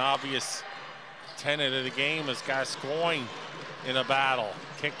basket. An obvious tenet of the game is Gascoigne in a battle.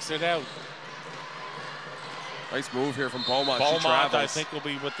 Kicks it out. Nice move here from Beaumont. Beaumont, I think, will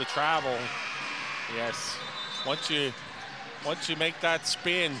be with the travel. Yes. Once you make that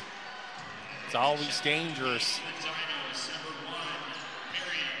spin, it's always dangerous.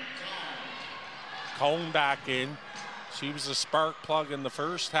 Cone back in. She was a spark plug in the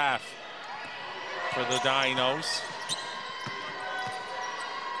first half for the Dinos.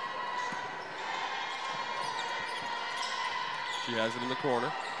 She has it in the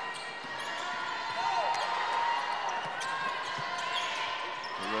corner.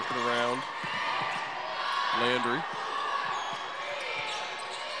 They're working around. Landry.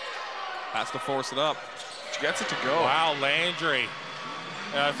 Has to force it up. She gets it to go. Wow, Landry.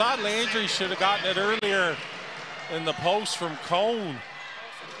 And I thought Landry should have gotten it earlier in the post from Cone.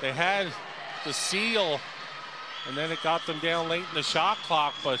 They had the seal, and then it got them down late in the shot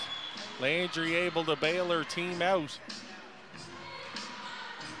clock, but Landry able to bail her team out.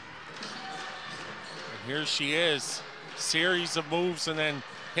 And here she is. Series of moves and then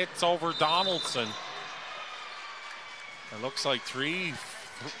hits over Donaldson. It looks like three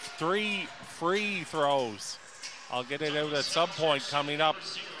free throws. I'll get it out at some point coming up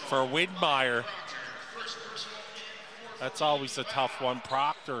for Widmeyer. That's always a tough one.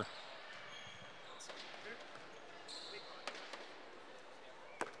 Proctor.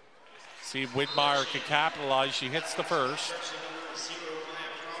 See if Widmeyer can capitalize. She hits the first.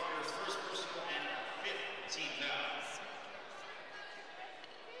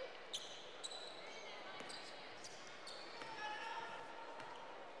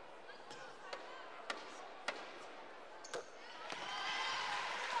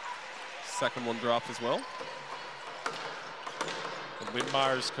 Second one dropped as well. And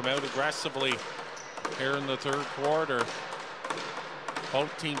Widmeyer's come out aggressively here in the third quarter.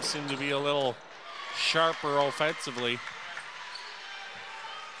 Both teams seem to be a little sharper offensively.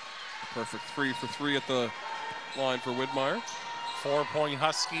 Perfect 3 for 3 at the line for Widmeyer. 4-point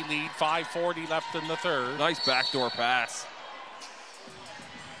Husky lead, 5:40 left in the third. Nice backdoor pass.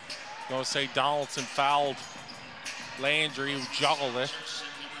 Gonna say Donaldson fouled Landry, who juggled it.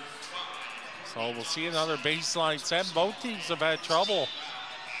 So we'll see another baseline set. Both teams have had trouble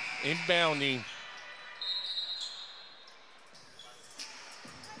inbounding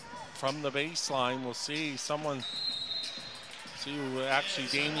from the baseline. We'll see who actually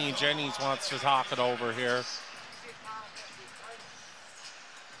Damian Jennings wants to talk it over here.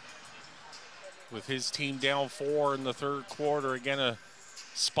 With his team down 4 in the third quarter. Again, a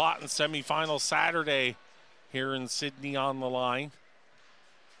spot in semifinal Saturday here in Sydney on the line.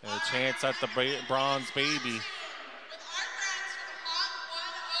 And a chance at the Bronze Baby.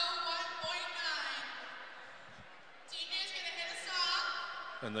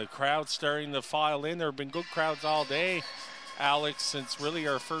 And the crowd starting to file in. There have been good crowds all day, Alex, since really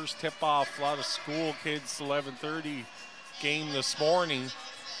our first tip-off. A lot of school kids, 11:30 game this morning.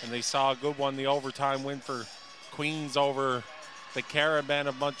 And they saw a good one, the overtime win for Queens over the Caravan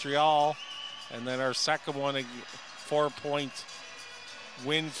of Montreal. And then our second one, a 4-point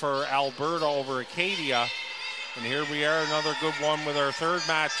win for Alberta over Acadia. And here we are, another good one with our third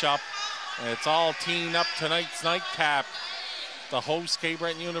matchup. And it's all teeing up tonight's nightcap. The host, Cape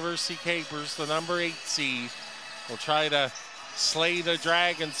Breton University Capers, the number 8 seed, will try to slay the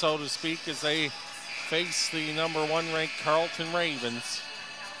dragon, so to speak, as they face the number 1 ranked Carleton Ravens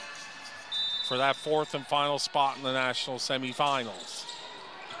for that 4th and final spot in the national semifinals.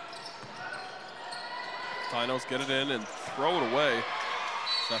 Dinos get it in and throw it away.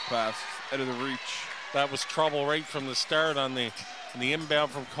 That pass out of the reach. That was trouble right from the start on the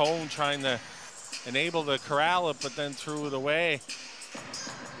inbound from Cone, trying to enable to corral it, but then threw it away.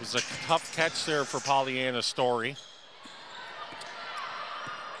 It was a tough catch there for Pollyanna Story.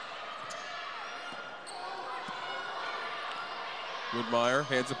 Widmeyer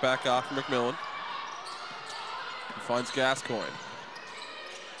hands it back off for McMillan. He finds Gascoigne.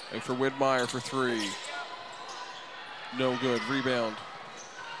 And for Widmeyer for three. No good. Rebound.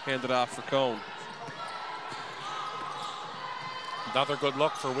 Handed off for Cone. Another good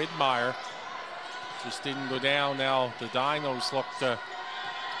look for Widmeyer. Just didn't go down. Now the Dinos look to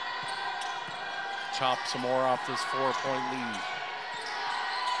chop some more off this 4-point lead.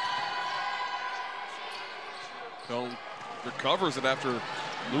 Cone recovers it after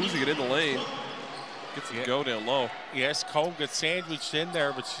losing it in the lane. Gets it to go down low. Yes, Cone gets sandwiched in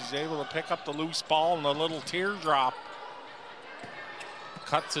there, but she's able to pick up the loose ball and a little teardrop.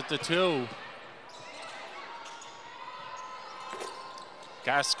 Cuts it to 2.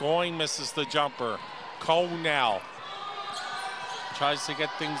 Gascoigne misses the jumper. Cone now tries to get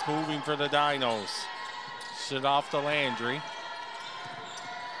things moving for the Dinos. Sit off to Landry.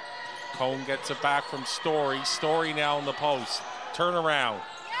 Cone gets it back from Story. Story now in the post. Turnaround.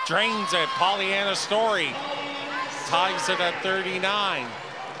 Drains it. Pollyanna Story ties it at 39.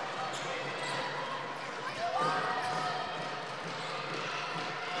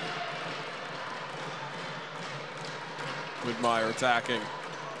 Widmeyer attacking.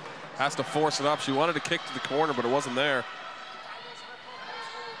 Has to force it up. She wanted to kick to the corner, but it wasn't there.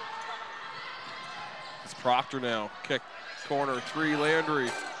 It's Proctor now. Kick, corner, 3, Landry.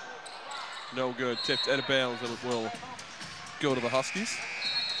 No good. Tipped out of bounds, and it will go to the Huskies.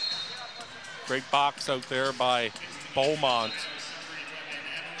 Great box out there by Beaumont.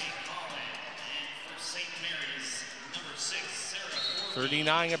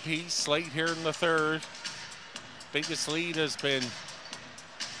 $39 apiece, late here in the third. Biggest lead has been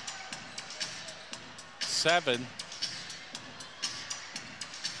 7.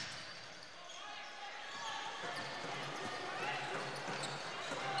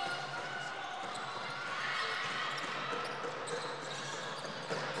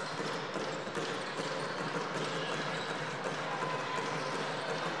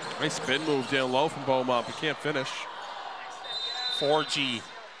 Nice spin move down low from Beaumont, but can't finish. 4G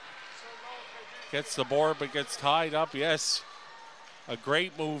gets the board, but gets tied up. Yes, a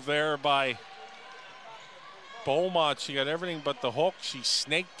great move there by Beaumont. She got everything but the hook. She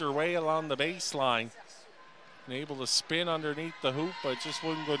snaked her way along the baseline and able to spin underneath the hoop, but it just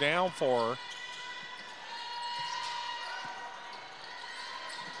wouldn't go down for her.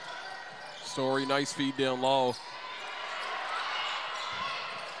 Story, nice feed down low.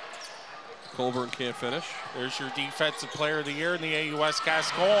 Colburn can't finish. There's your defensive player of the year in the AUS,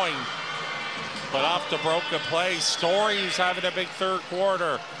 Gascoigne. But off the broken play, Story's having a big third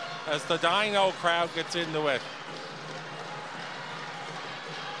quarter as the Dino crowd gets into it.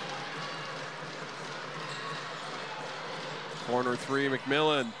 Corner 3,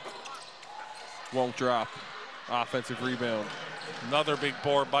 McMillan. Won't drop. Offensive rebound. Another big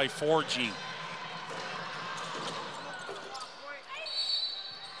board by 4G.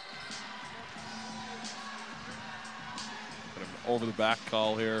 Over the back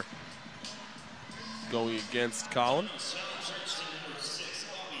call here. Going against Collin.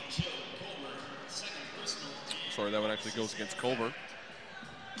 Sorry, that one actually goes against Colburn.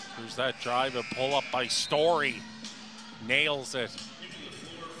 There's that drive and pull up by Story. Nails it.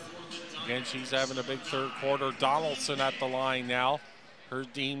 Again, she's having a big third quarter. Donaldson at the line now. Her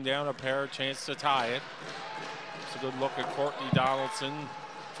team down a pair, chance to tie it. It's a good look at Courtney Donaldson.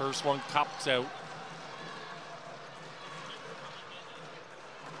 First one cups out.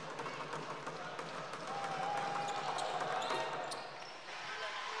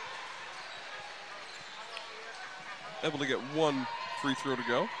 Able to get one free throw to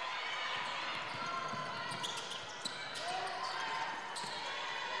go.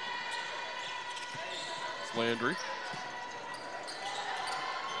 It's Landry.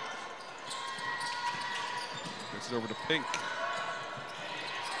 Gets it over to Pink.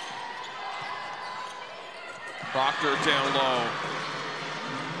 Proctor down low.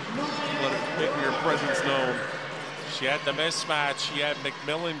 Making her presence known. She had the mismatch. She had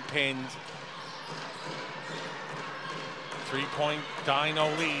McMillan pinned. 3-point Dino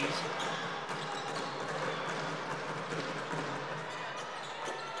lead.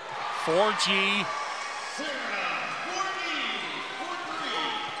 .4G.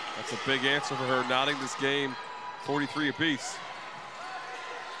 That's a big answer for her, knotting this game 43 apiece.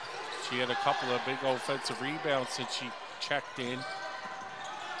 She had a couple of big offensive rebounds since she checked in.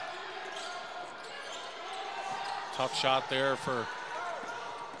 Tough shot there for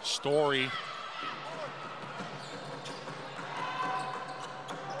Story.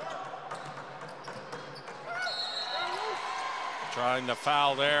 Trying to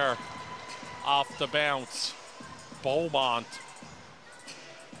foul there off the bounce. Beaumont.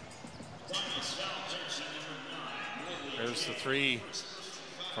 There's the three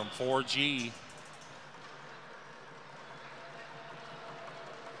from 4G.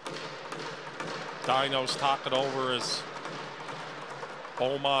 Dinos talk it over as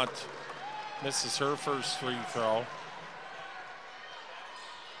Beaumont misses her first free throw.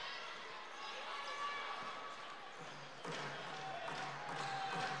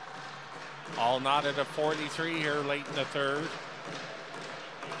 All knotted at 43 here late in the third.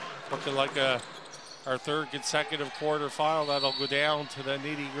 Looking like our third consecutive quarterfinal that'll go down to the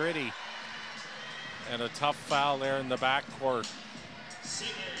nitty-gritty. And a tough foul there in the backcourt.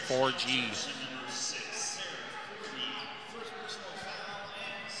 4G.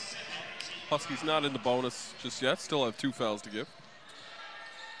 Huskies not in the bonus just yet. Still have 2 fouls to give.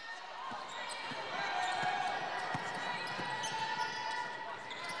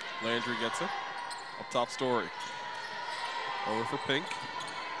 Landry gets it. Up top, Story. Over for Pink.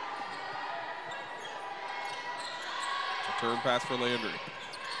 Return pass for Landry.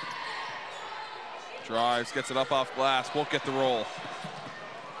 Drives, gets it up off glass. Won't get the roll.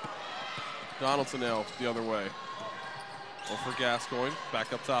 Donaldson now the other way. Over for Gascoigne.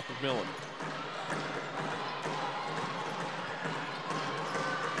 Back up top of Millen.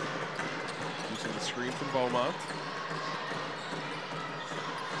 Using the screen from Beaumont.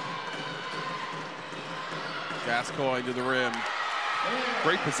 Gascoigne to the rim.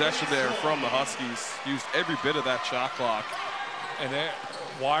 Great possession there from the Huskies. Used every bit of that shot clock. And it,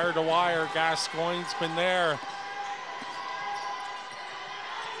 wire to wire, Gascoigne's been there.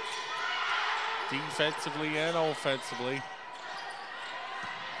 Defensively and offensively.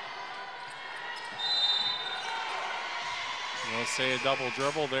 You want to say a double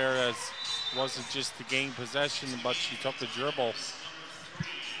dribble there, as it wasn't just to gain possession, but she took the dribble.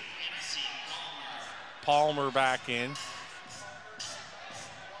 Palmer back in.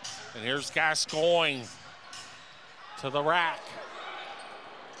 And here's Gascoigne to the rack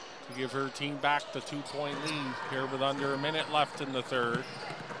to give her team back the 2-point lead here with under a minute left in the third.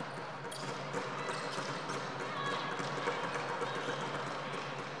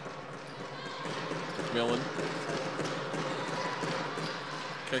 Millen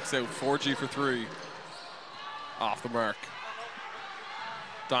kicks out. 4G for 3. Off the mark.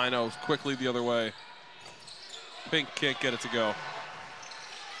 Dinos quickly the other way. Pink can't get it to go.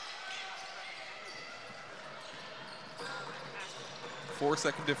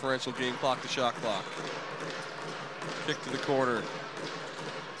 Four-second differential, game clock to shot clock. Kick to the corner.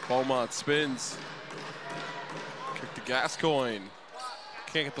 Beaumont spins. Kick to Gascoigne.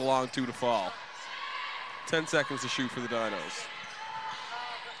 Can't get the long 2 to fall. 10 seconds to shoot for the Dinos.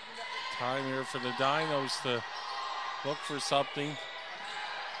 Time here for the Dinos to look for something.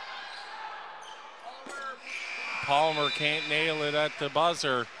 Palmer can't nail it at the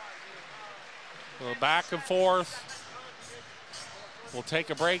buzzer. A little back and forth. We'll take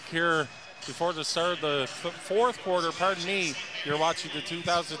a break here before the start of the fourth quarter. Pardon me. You're watching the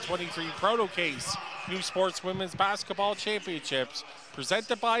 2023 Proto Case U Sports Women's Basketball Championships,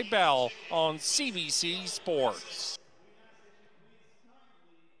 presented by Bell on CBC Sports.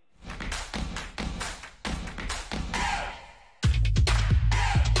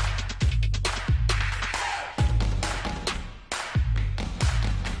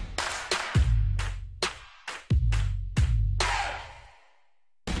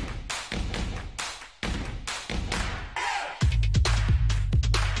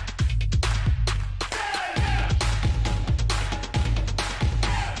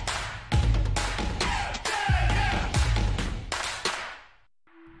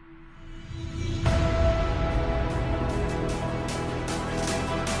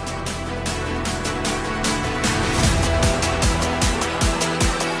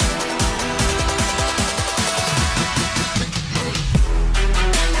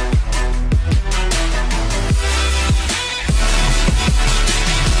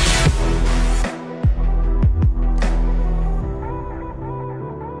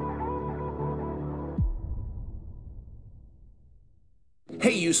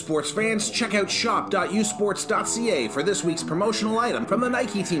 Hey, U Sports fans, check out shop.usports.ca for this week's promotional item from the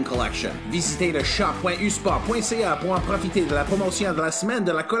Nike Team Collection. Visitez le shop.usport.ca pour en profiter de la promotion de la semaine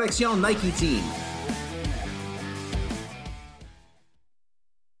de la collection Nike Team.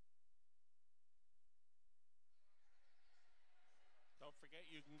 Don't forget,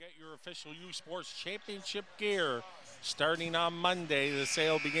 you can get your official U Sports Championship gear starting on Monday. The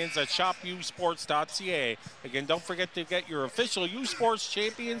sale begins at shopusports.ca. Again, don't forget to get your official U Sports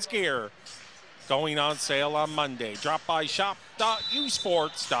Champions gear going on sale on Monday. Drop by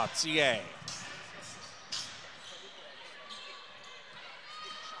shop.usports.ca.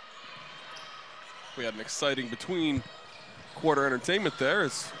 We had an exciting between quarter entertainment there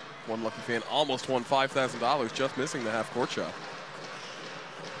as one lucky fan almost won $5,000, just missing the half court shot.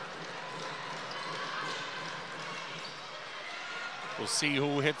 We'll see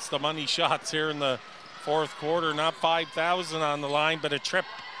who hits the money shots here in the fourth quarter. Not 5,000 on the line, but a trip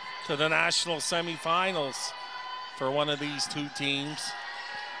to the national semifinals for one of these two teams.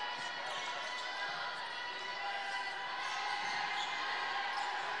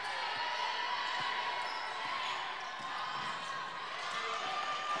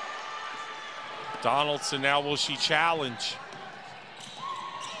 Donaldson now, will she challenge?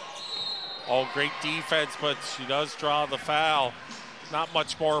 Oh, great defense, but she does draw the foul. Not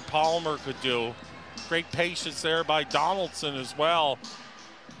much more Palmer could do. Great patience there by Donaldson as well.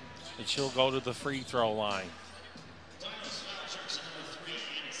 And she'll go to the free throw line.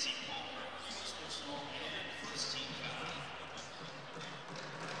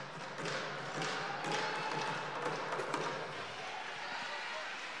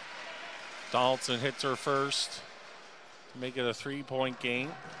 Donaldson hits her first to make it a 3-point game.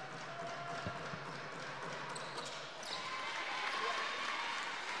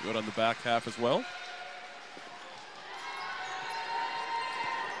 Good on the back half as well.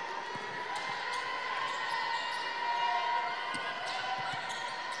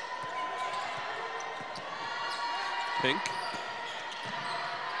 Pink.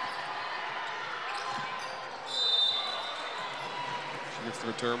 She gets the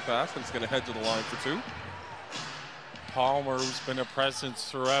return pass and it's going to head to the line for two. Palmer, who's been a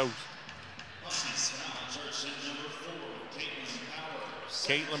presence throughout.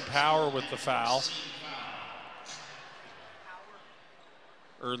 Caitlin Power with the foul.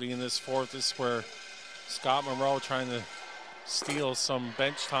 Early in this fourth, this is where Scott Monroe trying to steal some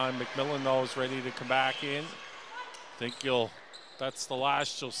bench time. McMillan, though, is ready to come back in. I think that's the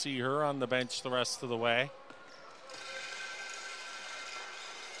last you'll see her on the bench the rest of the way.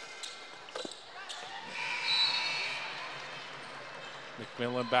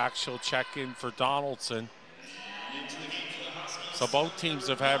 McMillan back, she'll check in for Donaldson. So both teams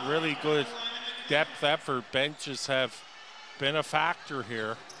have had really good depth effort. Benches have been a factor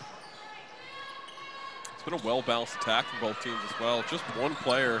here. It's been a well-balanced attack from both teams as well. Just one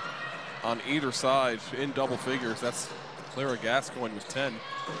player on either side in double figures. That's Clara Gascoigne with 10.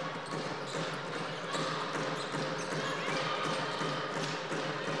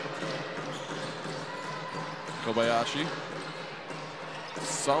 Kobayashi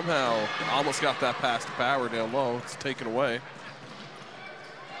somehow almost got that pass to Power down low. It's taken away.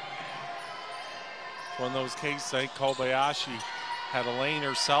 One of those cases, I think Kobayashi had a lane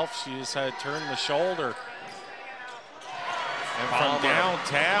herself. She just had to turn the shoulder. And from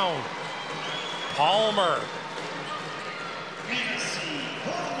downtown, Palmer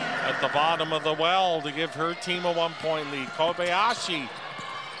at the bottom of the well to give her team a 1-point lead. Kobayashi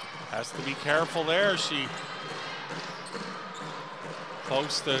has to be careful there. She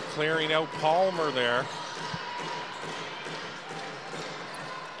close to clearing out Palmer there.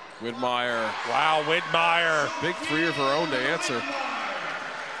 Widmeyer. Wow, Widmeyer. Big three of her own to answer.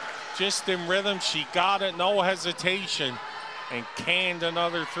 Just in rhythm, she got it, no hesitation, and canned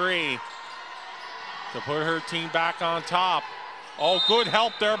another three to put her team back on top. Oh, good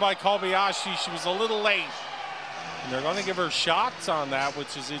help there by Kobayashi. She was a little late. And they're going to give her shots on that,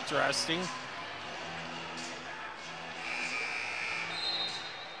 which is interesting.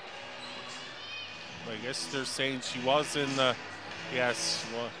 I guess they're saying she was in the, yes,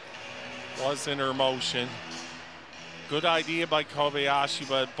 was in her motion. Good idea by Kobayashi,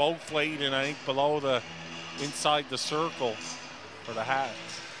 but both late and I think below the, inside the circle for the hat,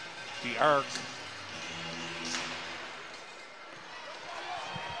 the arc.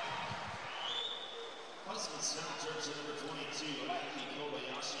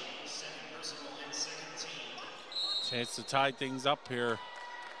 Chance to tie things up here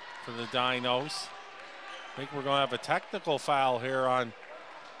for the Dinos. I think we're going to have a technical foul here on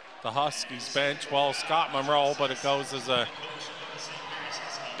the Huskies bench. Well, Scott Monroe, but it goes as a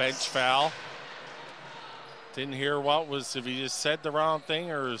bench foul. Didn't hear what was, if he just said the wrong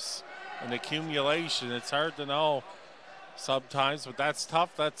thing or is an accumulation. It's hard to know sometimes, but that's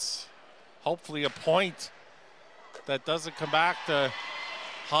tough. That's hopefully a point that doesn't come back to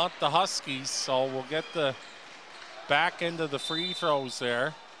haunt the Huskies. So we'll get the back end of the free throws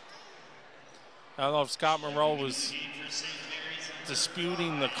there. I don't know if Scott Monroe was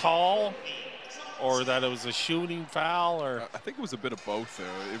disputing the call or that it was a shooting foul, or I think it was a bit of both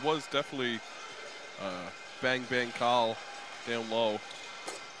there. It was definitely bang bang call down low.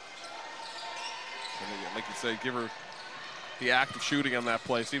 And like you say, give her the act of shooting on that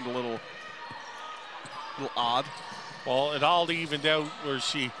play seemed a little A little odd. Well, it all evened out where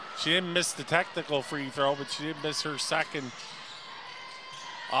she didn't miss the technical free throw, but she did miss her second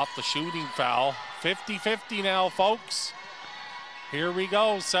off the shooting foul. 50-50 now, folks. Here we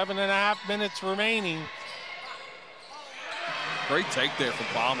go, 7.5 minutes remaining. Great take there from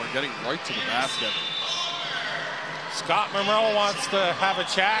Palmer, getting right to the basket. Scott Monroe wants to have a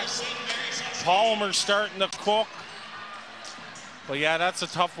chat. Palmer starting to cook. But yeah, that's a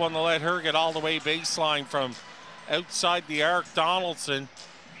tough one to let her get all the way baseline from outside the arc. Donaldson,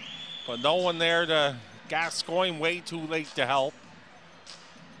 but no one there to Gascoigne, way too late to help.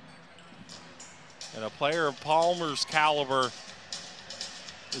 And a player of Palmer's caliber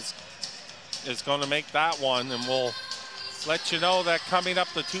is going to make that one, and we'll let you know that coming up,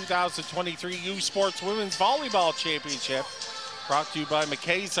 the 2023 U Sports Women's Volleyball Championship, brought to you by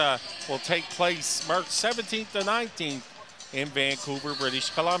Mackenzie, will take place March 17th to 19th in Vancouver, British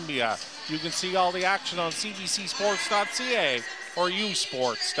Columbia. You can see all the action on cbcsports.ca or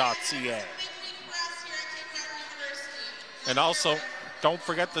usports.ca. And also, don't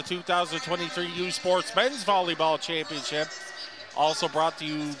forget the 2023 U Sports Men's Volleyball Championship, also brought to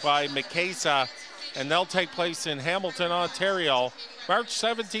you by Mackenzie, and they'll take place in Hamilton, Ontario, March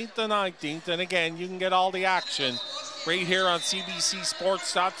 17th to 19th. And again, you can get all the action right here on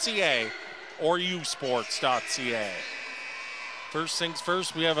cbcsports.ca or usports.ca. First things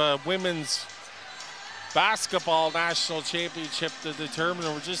first, we have a women's basketball national championship to determine.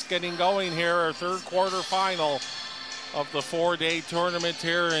 We're just getting going here, our third quarter final of the 4-day tournament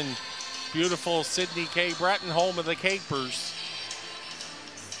here in beautiful Sydney K. Breton, home of the Capers.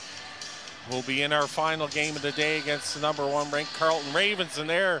 We'll be in our final game of the day against the #1 ranked Carleton Ravens. And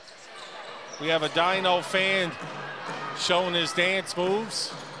there we have a Dino fan showing his dance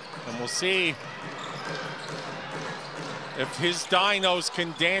moves. And we'll see if his Dinos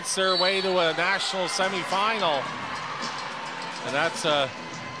can dance their way to a national semifinal. And that's a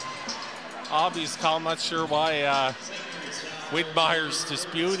obvious call. I'm not sure why Widmeyer's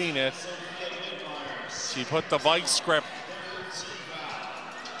disputing it. She put the vice grip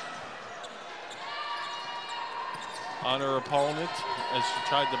on her opponent as she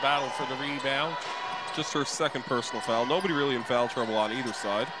tried to battle for the rebound. Just her second personal foul. Nobody really in foul trouble on either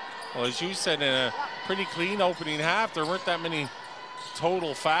side. Well, as you said, in a pretty clean opening half, there weren't that many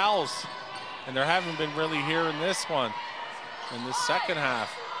total fouls, and there haven't been really here in this one, in this second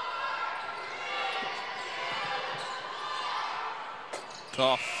half.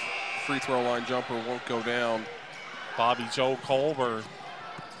 Tough free throw line jumper won't go down. Bobby Joe Colbert.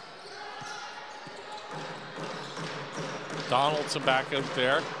 Donaldson back out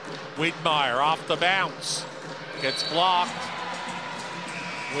there. Widmeyer off the bounce. Gets blocked.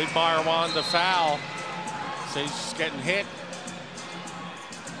 Widmeyer wanted to foul. Says she's getting hit.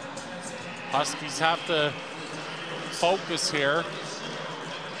 Huskies have to focus here.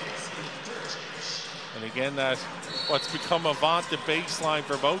 And again, that what's become a vaunted baseline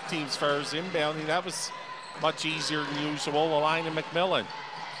for both teams as far as inbounding. That was much easier than usual. Alina McMillan.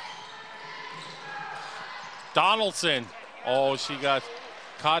 Donaldson. Oh, she got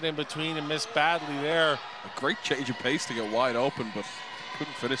caught in between and missed badly there. A great change of pace to get wide open, but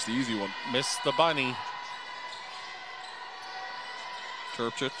couldn't finish the easy one. Missed the bunny.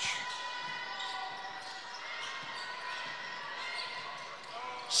 Turpchich.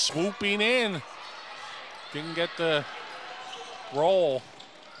 Swooping in. Didn't get the roll.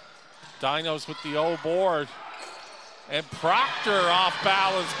 Dinos with the O board. And Proctor off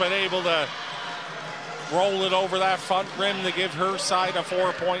balance, but able to roll it over that front rim to give her side a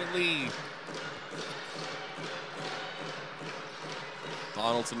 4-point lead.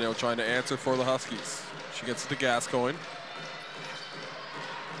 Donaldson now trying to answer for the Huskies. She gets it to Gascoigne.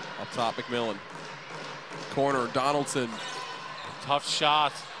 Up top, McMillan. Corner, Donaldson. Tough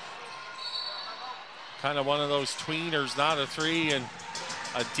shot. Kind of one of those tweeners, not a three, and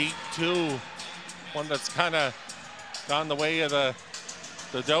a deep two. One that's kind of gone the way of the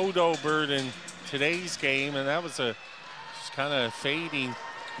dodo bird in today's game, and that was just kind of fading.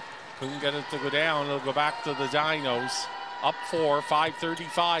 Couldn't get it to go down. It'll go back to the Dinos. Up 4,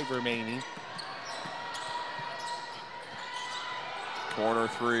 5:35 remaining. Corner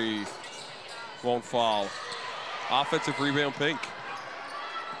three. Won't fall. Offensive rebound, Pink.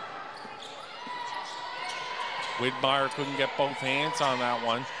 Widmeyer couldn't get both hands on that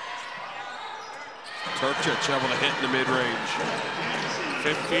one. Turpchich able to hit in the mid-range.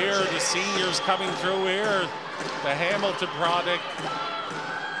 Fifth year, the seniors coming through here. The Hamilton product,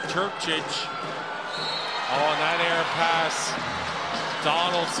 Turpchich. Oh, and that air pass.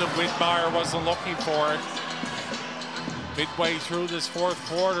 Donaldson, Widmeyer wasn't looking for it. Midway through this fourth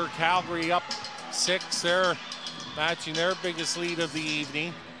quarter, Calgary up 6 there, matching their biggest lead of the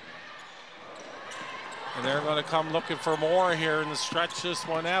evening. And they're going to come looking for more here and stretch this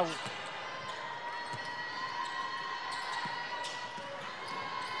one out.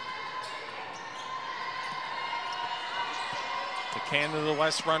 The Canada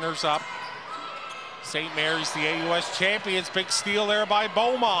West runners up. St. Mary's, the AUS champions. Big steal there by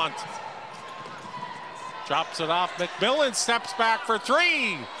Beaumont. Drops it off. McMillan steps back for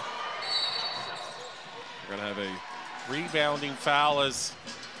 3. We're going to have a rebounding foul as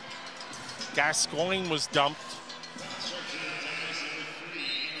Gascoigne was dumped.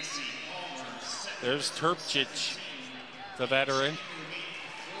 There's Turpchich, the veteran.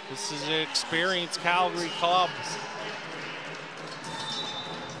 This is an experienced Calgary club.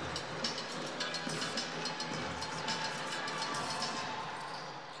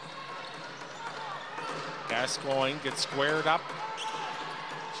 Gascoigne gets squared up.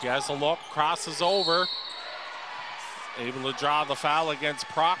 She has a look, crosses over. Able to draw the foul against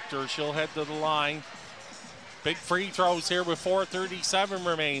Proctor. She'll head to the line. Big free throws here with 4:37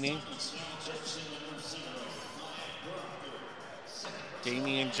 remaining.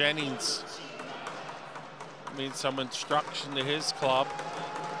 Damian Jennings made some instruction to his club.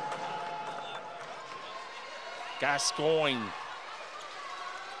 Gascoigne,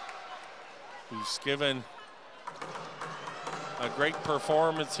 who's given a great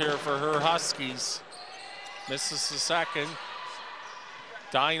performance here for her Huskies. Misses the second.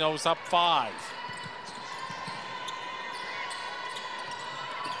 Dinos up 5.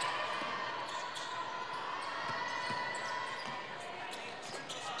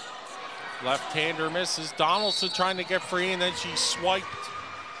 Left-hander misses. Donaldson trying to get free, and then she swiped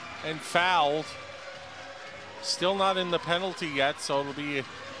and fouled. Still not in the penalty yet, so it'll be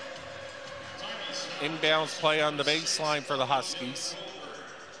inbounds play on the baseline for the Huskies.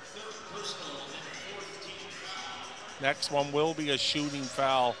 Next one will be a shooting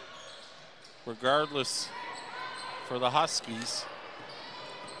foul, regardless, for the Huskies.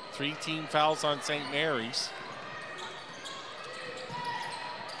 3 team fouls on St. Mary's.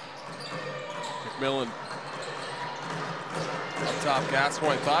 McMillan up top.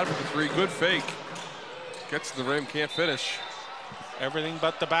 Gascoigne thought of the 3. Good fake. Gets to the rim, can't finish. Everything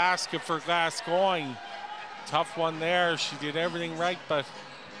but the basket for Gascoigne. Tough one there. She did everything right, but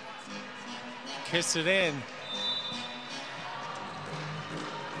kiss it in.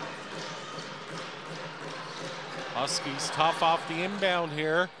 Huskies tough off the inbound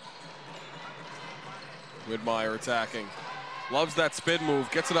here. Widmeyer attacking. Loves that spin move.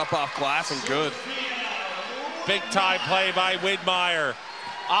 Gets it up off glass and good. Big tie play by Widmeyer.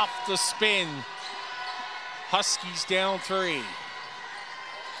 Off the spin. Huskies down 3.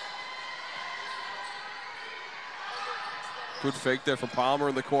 Good fake there for Palmer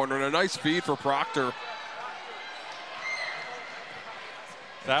in the corner, and a nice feed for Proctor.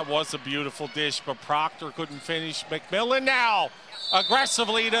 That was a beautiful dish, but Proctor couldn't finish. McMillan now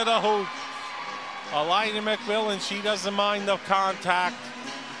aggressively to the hoop. Elena McMillan, she doesn't mind the contact.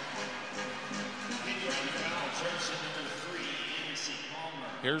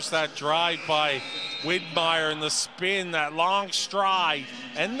 Here's that drive by Widmeyer and the spin, that long stride,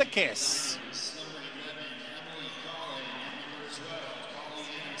 and the kiss.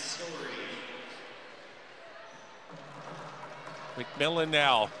 McMillan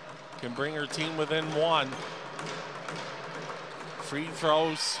now can bring her team within 1. Free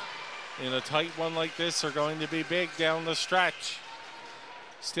throws in a tight one like this are going to be big down the stretch.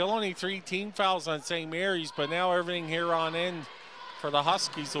 Still only 3 team fouls on St. Mary's, but now everything here on end for the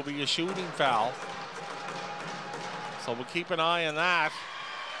Huskies will be a shooting foul. So we'll keep an eye on that.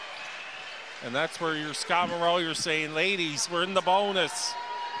 And that's where your Scott Monroe, you're saying, ladies, we're in the bonus.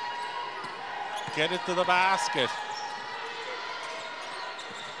 Get it to the basket.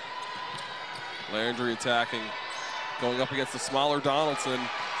 Landry attacking, going up against the smaller Donaldson.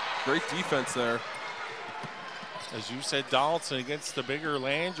 Great defense there. As you said, Donaldson against the bigger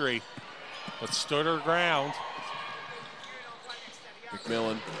Landry, but stood her ground.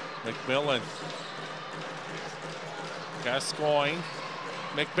 McMillan. Gascoigne.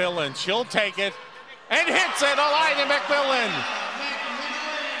 McMillan, she'll take it and hits it. Elena McMillan.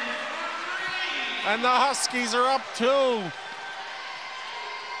 And the Huskies are up 2.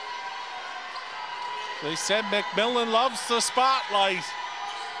 They said McMillan loves the spotlight.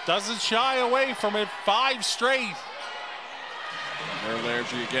 Doesn't shy away from it. 5 straight. There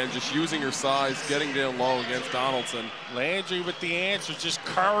Landry again, just using her size, getting down low against Donaldson. Landry with the answer, just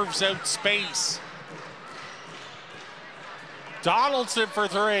carves out space. Donaldson for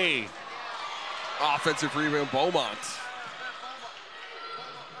 3. Offensive rebound, Beaumont.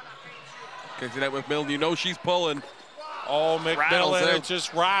 Okay, see that McMillan, you know she's pulling. Oh, McMillan, it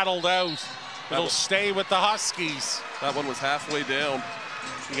just rattled out. It'll stay with the Huskies. That one was halfway down.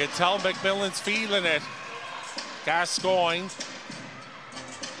 You can tell McMillan's feeling it. Gascoigne.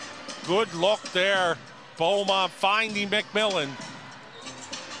 Good look there. Beaumont finding McMillan.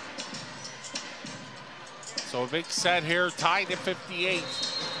 So a big set here, tied at 58.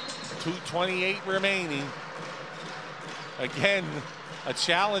 2:28 remaining. Again, a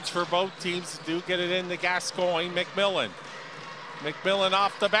challenge for both teams to do get it into Gascoigne. McMillan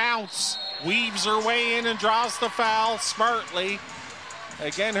off the bounce. Weaves her way in and draws the foul smartly.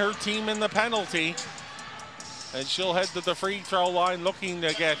 Again, her team in the penalty. And she'll head to the free throw line looking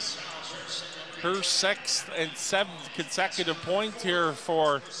to get her 6th and 7th consecutive point here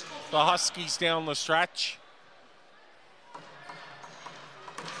for the Huskies down the stretch.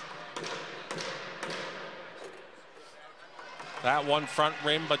 That one front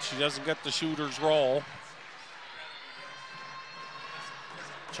rim, but she doesn't get the shooter's roll.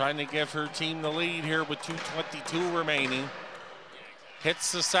 Trying to give her team the lead here with 2:22 remaining.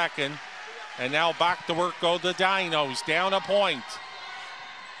 Hits the second. And now back to work go the Dinos. Down a point.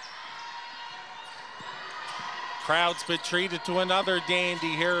 Crowd's been treated to another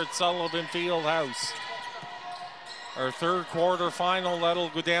dandy here at Sullivan Fieldhouse. Our third quarter final, that'll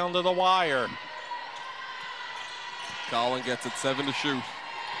go down to the wire. Collin gets it, 7 to shoot.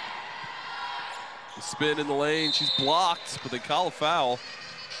 The spin in the lane, she's blocked, but they call a foul.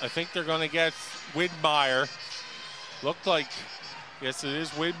 I think they're going to get Widmeyer. Looked like, yes, it is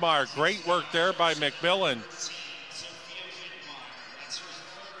Widmeyer. Great work there by McMillan.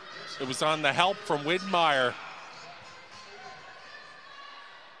 It was on the help from Widmeyer.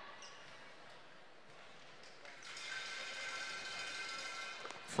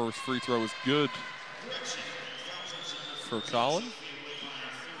 First free throw is good for Collin.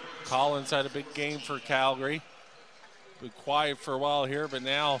 Collins had a big game for Calgary. Been quiet for a while here, but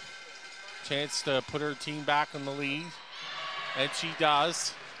now chance to put her team back in the lead. And she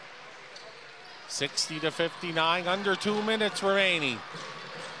does. 60 to 59, under 2 minutes remaining.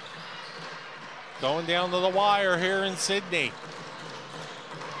 Going down to the wire here in Sydney.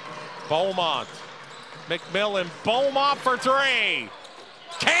 Beaumont. McMillan. Beaumont for 3.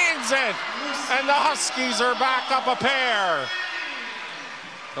 Cans it! And the Huskies are back up a pair.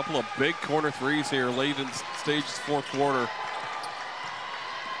 A couple of big corner threes here late in stage's fourth quarter.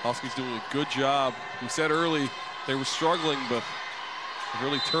 Huskies doing a good job. We said early they were struggling, but they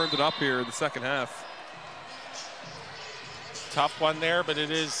really turned it up here in the second half. Tough one there, but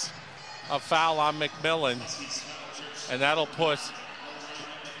it is a foul on McMillan. And that'll put,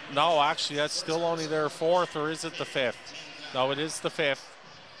 no, actually that's still only their 4th, or is it the 5th? No, it is the 5th.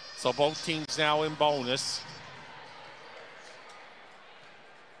 So both teams now in bonus.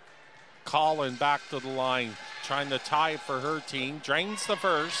 Collin back to the line, trying to tie it for her team. Drains the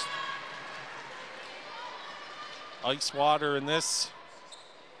first. Ice water in this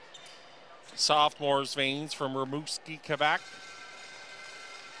sophomore's veins from Rimouski, Quebec.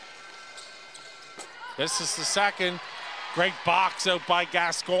 This is the second. Great box out by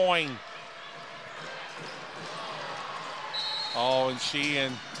Gascoigne. Oh, and she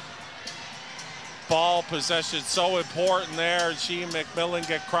and ball possession so important there. She and McMillan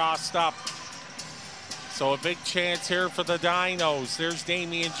get crossed up. So a big chance here for the Dinos. There's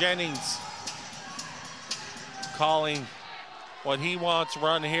Damian Jennings calling what he wants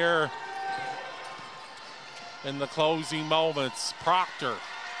run here in the closing moments. Proctor.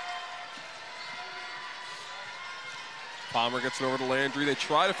 Palmer gets it over to Landry. They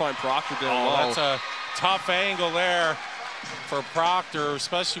try to find Proctor down low. That's a tough angle there for Proctor,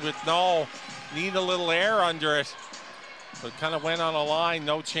 especially with need a little air under it. But kind of went on a line,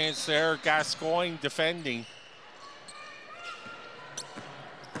 no chance there. Gascoigne defending.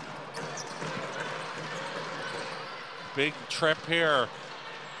 Big trip here.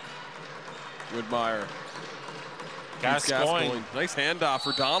 Widmeyer. Gascoigne. Nice handoff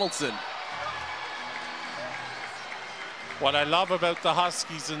for Donaldson. What I love about the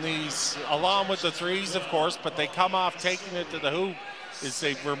Huskies in these, along with the threes, of course, but they come off taking it to the hoop, is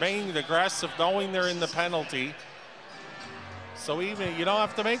they've remained aggressive, knowing they're in the penalty. So even, you don't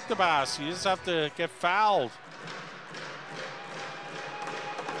have to make the basket, you just have to get fouled.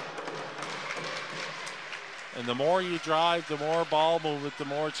 And the more you drive, the more ball movement, the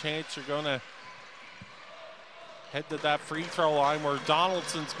more chance you're gonna head to that free throw line where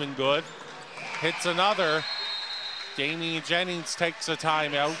Donaldson's been good. Hits another. Damian Jennings takes a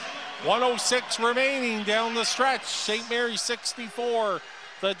timeout. 1:06 remaining down the stretch. St. Mary's 64,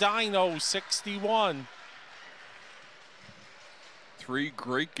 the Dinos 61. 3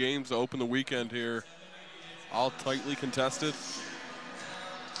 great games to open the weekend here. All tightly contested.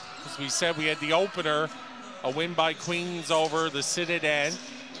 As we said, we had the opener, a win by Queens over the Citadel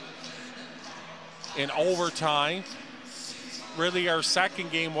in overtime. Really, our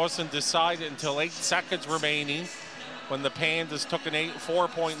second game wasn't decided until 8 seconds remaining when the Pandas took an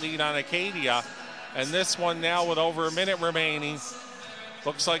 4-point lead on Acadia. And this one now with over a minute remaining,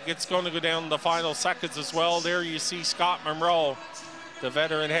 looks like it's going to go down to the final seconds as well. There you see Scott Monroe, the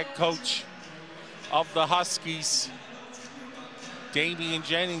veteran head coach of the Huskies. Damian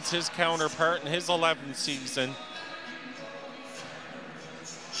Jennings, his counterpart in his 11th season.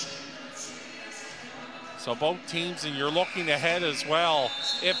 So both teams, and you're looking ahead as well.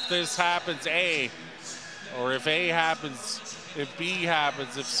 If this happens, A, or if A happens, if B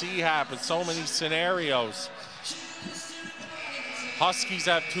happens, if C happens, so many scenarios. Huskies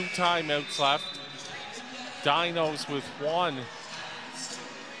have 2 timeouts left. Dinos with 1.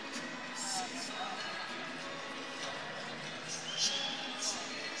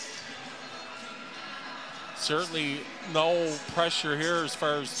 Certainly no pressure here as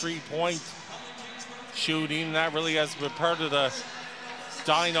far as 3-point shooting. That really has been part of the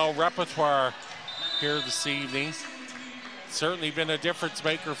Dino repertoire here this evening. Certainly been a difference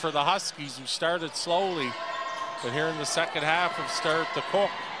maker for the Huskies, who started slowly, but here in the second half have started to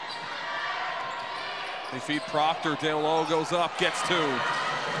cook. They feed Proctor, down low, goes up, gets 2.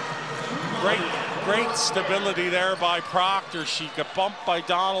 Great stability there by Proctor. She got bumped by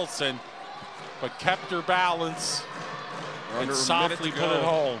Donaldson, but kept her balance and softly put it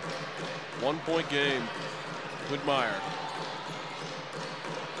home. 1-point game. Widmeyer.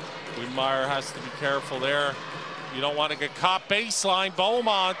 Widmeyer has to be careful there. You don't want to get caught baseline.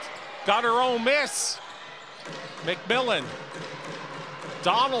 Beaumont got her own miss. McMillan.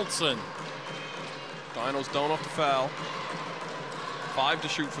 Donaldson. Dinos don't have to foul. 5 to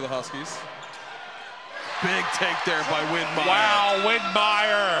shoot for the Huskies. Big take there by Widmeyer. Wow,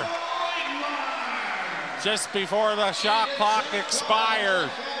 Widmeyer. Just before the shot clock expired.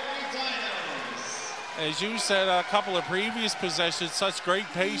 As you said, a couple of previous possessions, such great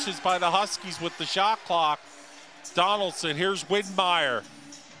patience by the Huskies with the shot clock. Donaldson, here's Widmeyer.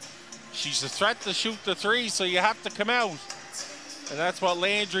 She's a threat to shoot the 3, so you have to come out. And that's what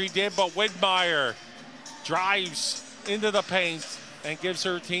Landry did, but Widmeyer drives into the paint and gives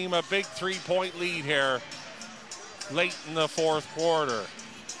her team a big 3-point lead here late in the 4th quarter.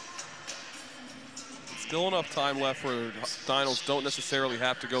 Still enough time left where Dinos don't necessarily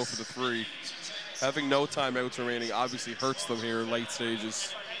have to go for the 3. Having no timeouts remaining obviously hurts them here in late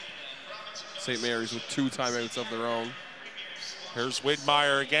stages. St. Mary's with 2 timeouts of their own. Here's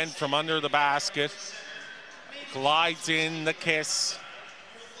Widmeyer again from under the basket. Glides in the kiss.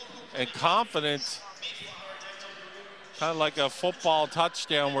 And confident. Kind of like a football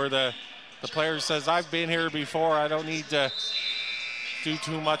touchdown where the player says, I've been here before. I don't need to do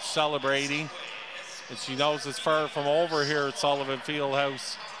too much celebrating. And she knows it's far from over here at Sullivan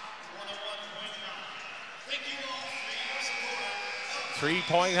Fieldhouse.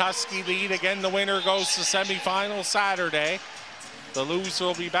 3-point Husky lead. Again, the winner goes to semifinal Saturday. The loser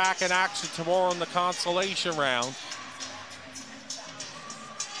will be back in action tomorrow in the consolation round.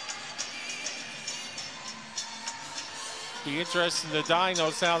 Be interesting, the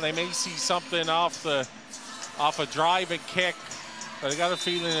Dinos now, they may see something off a drive and kick, but I got a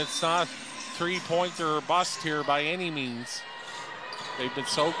feeling it's not 3-pointer or bust here by any means. They've been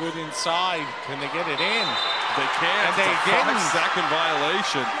so good inside. Can they get it in? They can. And they didn't. 5-second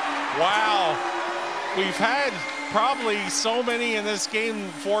violation. Wow. We've had probably so many in this game,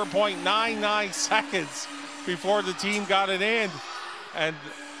 4.99 seconds before the team got it in. And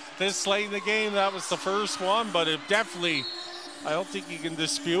this late in the game, that was the first one, but it definitely, I don't think you can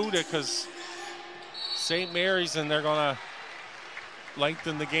dispute it because St. Mary's, and they're going to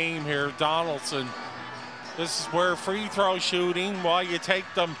lengthen the game here. Donaldson. This is where free throw shooting, while you take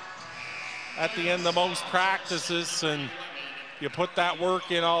them at the end of most practices and you put that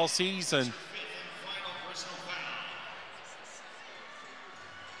work in all season.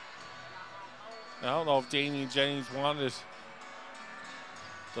 I don't know if Damian Jennings wanted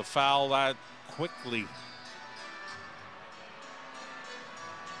to foul that quickly.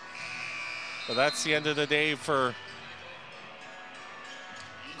 But that's the end of the day for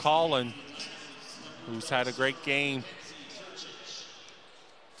Colin, who's had a great game.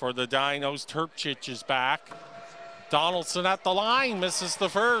 For the Dinos, Turpchich is back. Donaldson at the line, misses the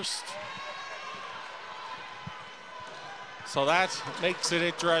first. So that makes it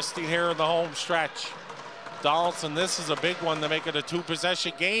interesting here in the home stretch. Donaldson, this is a big one to make it a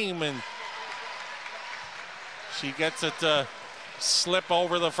 2-possession game, and she gets it to slip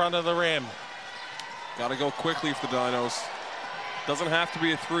over the front of the rim. Got to go quickly for the Dinos. Doesn't have to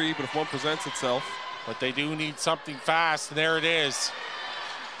be a three, but if one presents itself. But they do need something fast, and there it is.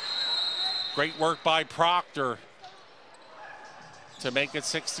 Great work by Proctor to make it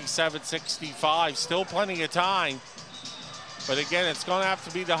 67-65. Still plenty of time. But again, it's going to have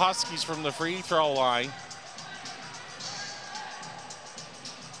to be the Huskies from the free throw line.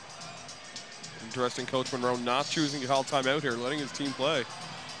 Interesting, Coach Monroe not choosing to call timeout here, letting his team play.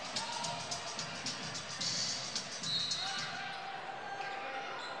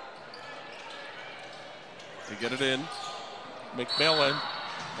 They get it in. McMillan,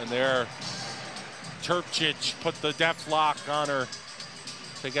 and there, Turchich put the def lock on her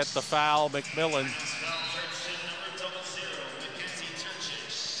to get the foul. McMillan.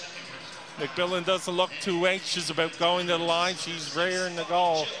 McMillan doesn't look too anxious about going to the line. She's rearing the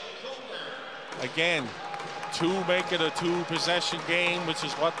goal. Again, make it a two-possession game, which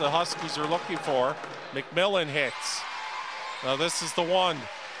is what the Huskies are looking for. McMillan hits. Now this is the one.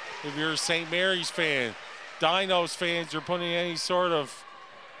 If you're a St. Mary's fan, Dinos fans are putting any sort of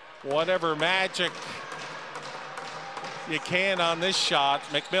whatever magic you can on this shot.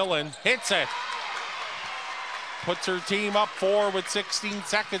 McMillan hits it. Puts her team up 4 with 16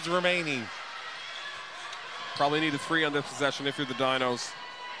 seconds remaining. Probably need a 3 on this possession if you're the Dinos.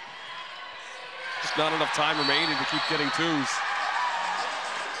 Just not enough time remaining to keep getting 2s.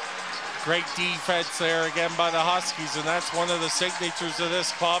 Great defense there again by the Huskies, and that's one of the signatures of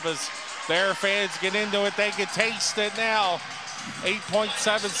this club. As their fans get into it, they can taste it now.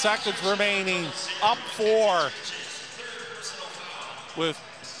 8.7 seconds remaining, up 4 with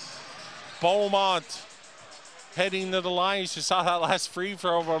Beaumont heading to the line. You saw that last free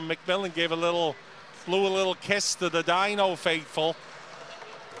throw from McMillan, blew a little kiss to the Dino faithful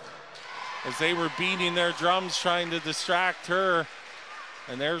as they were beating their drums trying to distract her.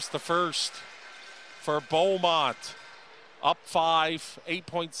 And there's the first for Beaumont. Up 5,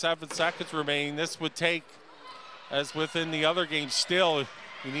 8.7 seconds remaining. This would take, as within the other game, still,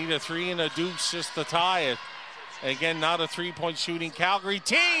 you need a 3 and a deuce just to tie it. And again, not a three-point shooting Calgary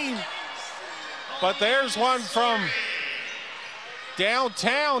team. But there's one from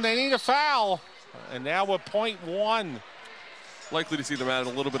downtown. They need a foul. And now with .1. Likely to see them add a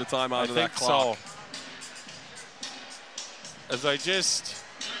little bit of time onto that clock. So. As I just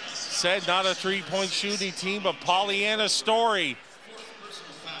said, not a three-point shooting team, but Pollyanna Story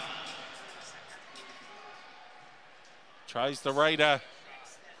tries to write a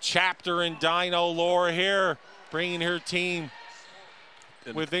chapter in Dino lore here, bringing her team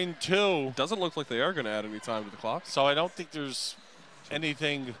within 2. Doesn't look like they are going to add any time to the clock. So I don't think there's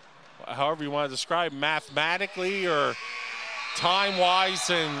anything, however you want to describe, mathematically or time-wise,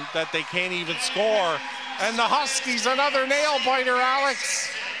 and that they can't even score. And the Huskies, another nail-biter,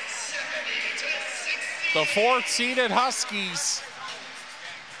 Alex. The 4th-seeded Huskies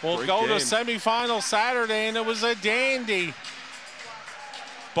will go to semifinal Saturday, and it was a dandy.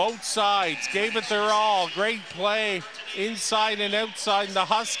 Both sides gave it their all. Great play inside and outside. And the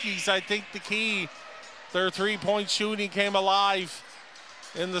Huskies, I think the key, their three-point shooting came alive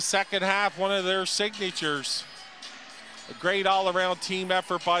in the second half, one of their signatures. A great all-around team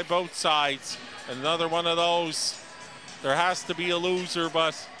effort by both sides. Another one of those. There has to be a loser,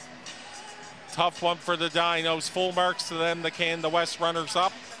 but tough one for the Dinos. Full marks to them, the Canada West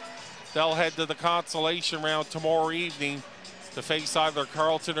runners-up. They'll head to the consolation round tomorrow evening to face either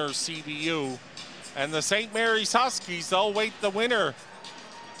Carleton or CBU. And the St. Mary's Huskies, they'll wait the winner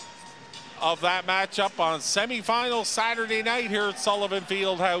of that matchup on semifinal Saturday night here at Sullivan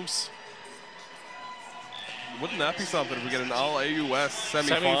Fieldhouse. Wouldn't that be something if we get an all-AUS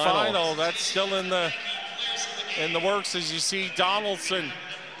semifinal? Semifinal, that's still in the works, as you see Donaldson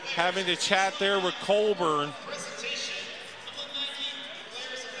having to chat there with Colburn.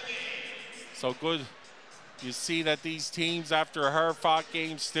 So good. You see that these teams, after a hard-fought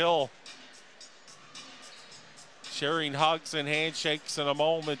game, still sharing hugs and handshakes in a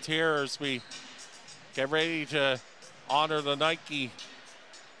moment here as we get ready to honor the Nike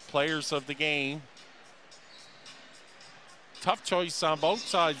players of the game. Tough choice on both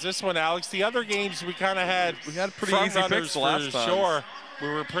sides. This one, Alex. The other games we kind of had pretty easy picks the last time. Sure. We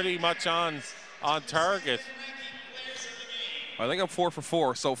were pretty much on target. I think I'm 4 for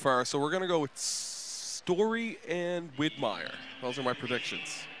 4 so far. So we're going to go with Story and Widmeyer. Those are my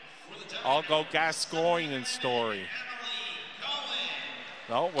predictions. I'll go Gascoigne and Story.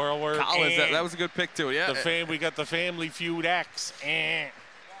 No, we're Collins, that was a good pick too. Yeah. We got the Family Feud X.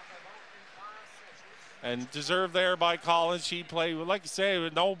 And deserved there by Collins. She played, like you say,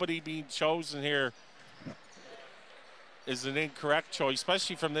 with nobody being chosen here is an incorrect choice,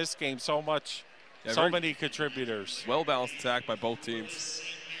 especially from this game. So many contributors. Well-balanced attack by both teams.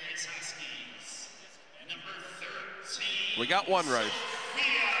 We got one right.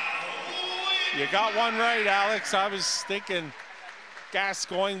 You got one right, Alex. I was thinking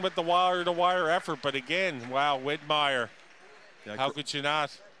Gascoigne with the wire-to-wire effort, but again, wow, Widmeyer. Yeah, how could you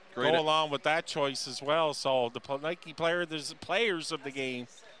not go along with that choice as well? So the Nike player, there's the players of the game.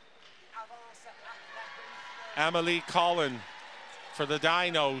 Amelie Collin for the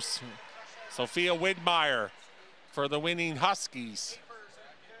Dinos. Sophia Widmeyer for the winning Huskies.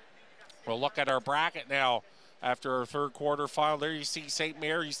 We'll look at our bracket now after our third quarter final. There you see St.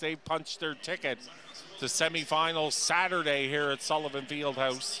 Mary's. They punched their ticket to semifinals Saturday here at Sullivan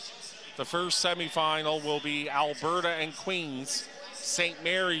Fieldhouse. The first semifinal will be Alberta and Queens. St.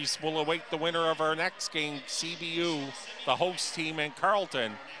 Mary's will await the winner of our next game, CBU, the host team in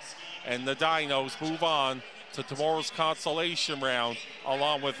Carleton. And the Dinos move on to tomorrow's consolation round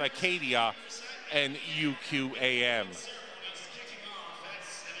along with Acadia and UQAM.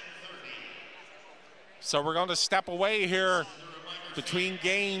 So we're going to step away here between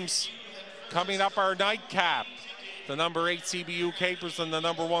games. Coming up, our nightcap, the number 8 CBU Capers and the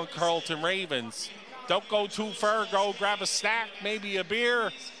number 1 Carleton Ravens. Don't go too far. Go grab a snack, maybe a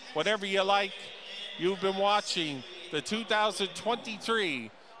beer, whatever you like. You've been watching the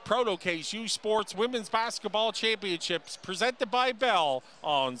 2023 Protocase U Sports Women's Basketball Championships presented by Bell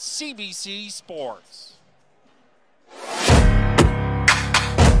on CBC Sports.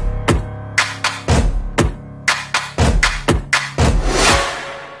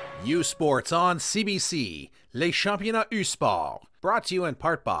 U Sports on CBC, les championnats U Sport, brought to you in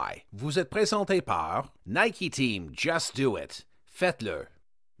part by, vous êtes présenté par Nike Team, Just Do It, faites-le.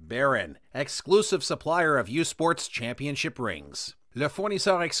 Barron, exclusive supplier of U Sports Championship rings. Le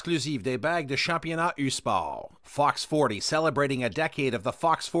fournisseur exclusif des bagues de championnat U Sport. Fox 40, celebrating a decade of the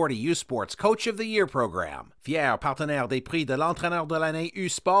Fox 40 U Sports Coach of the Year program. Fier partenaire des prix de l'entraîneur de l'année U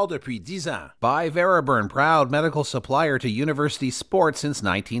Sport depuis 10 ans. By Veriburn, proud medical supplier to university sports since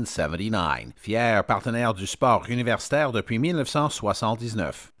 1979. Fier partenaire du sport universitaire depuis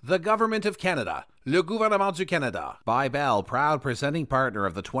 1979. The Government of Canada. Le gouvernement du Canada. By Bell, proud presenting partner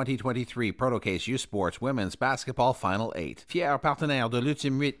of the 2023 Protocase U Sports Women's Basketball Final 8. Fier partenaire de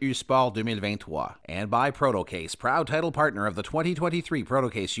l'Ultime 8 U Sport 2023. And by Protocase, proud title partner of the 2023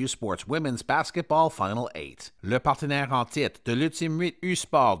 Protocase U Sports Women's Basketball Final 8. Le partenaire en titre de l'Ultime 8 U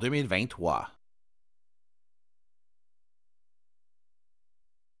Sport 2023.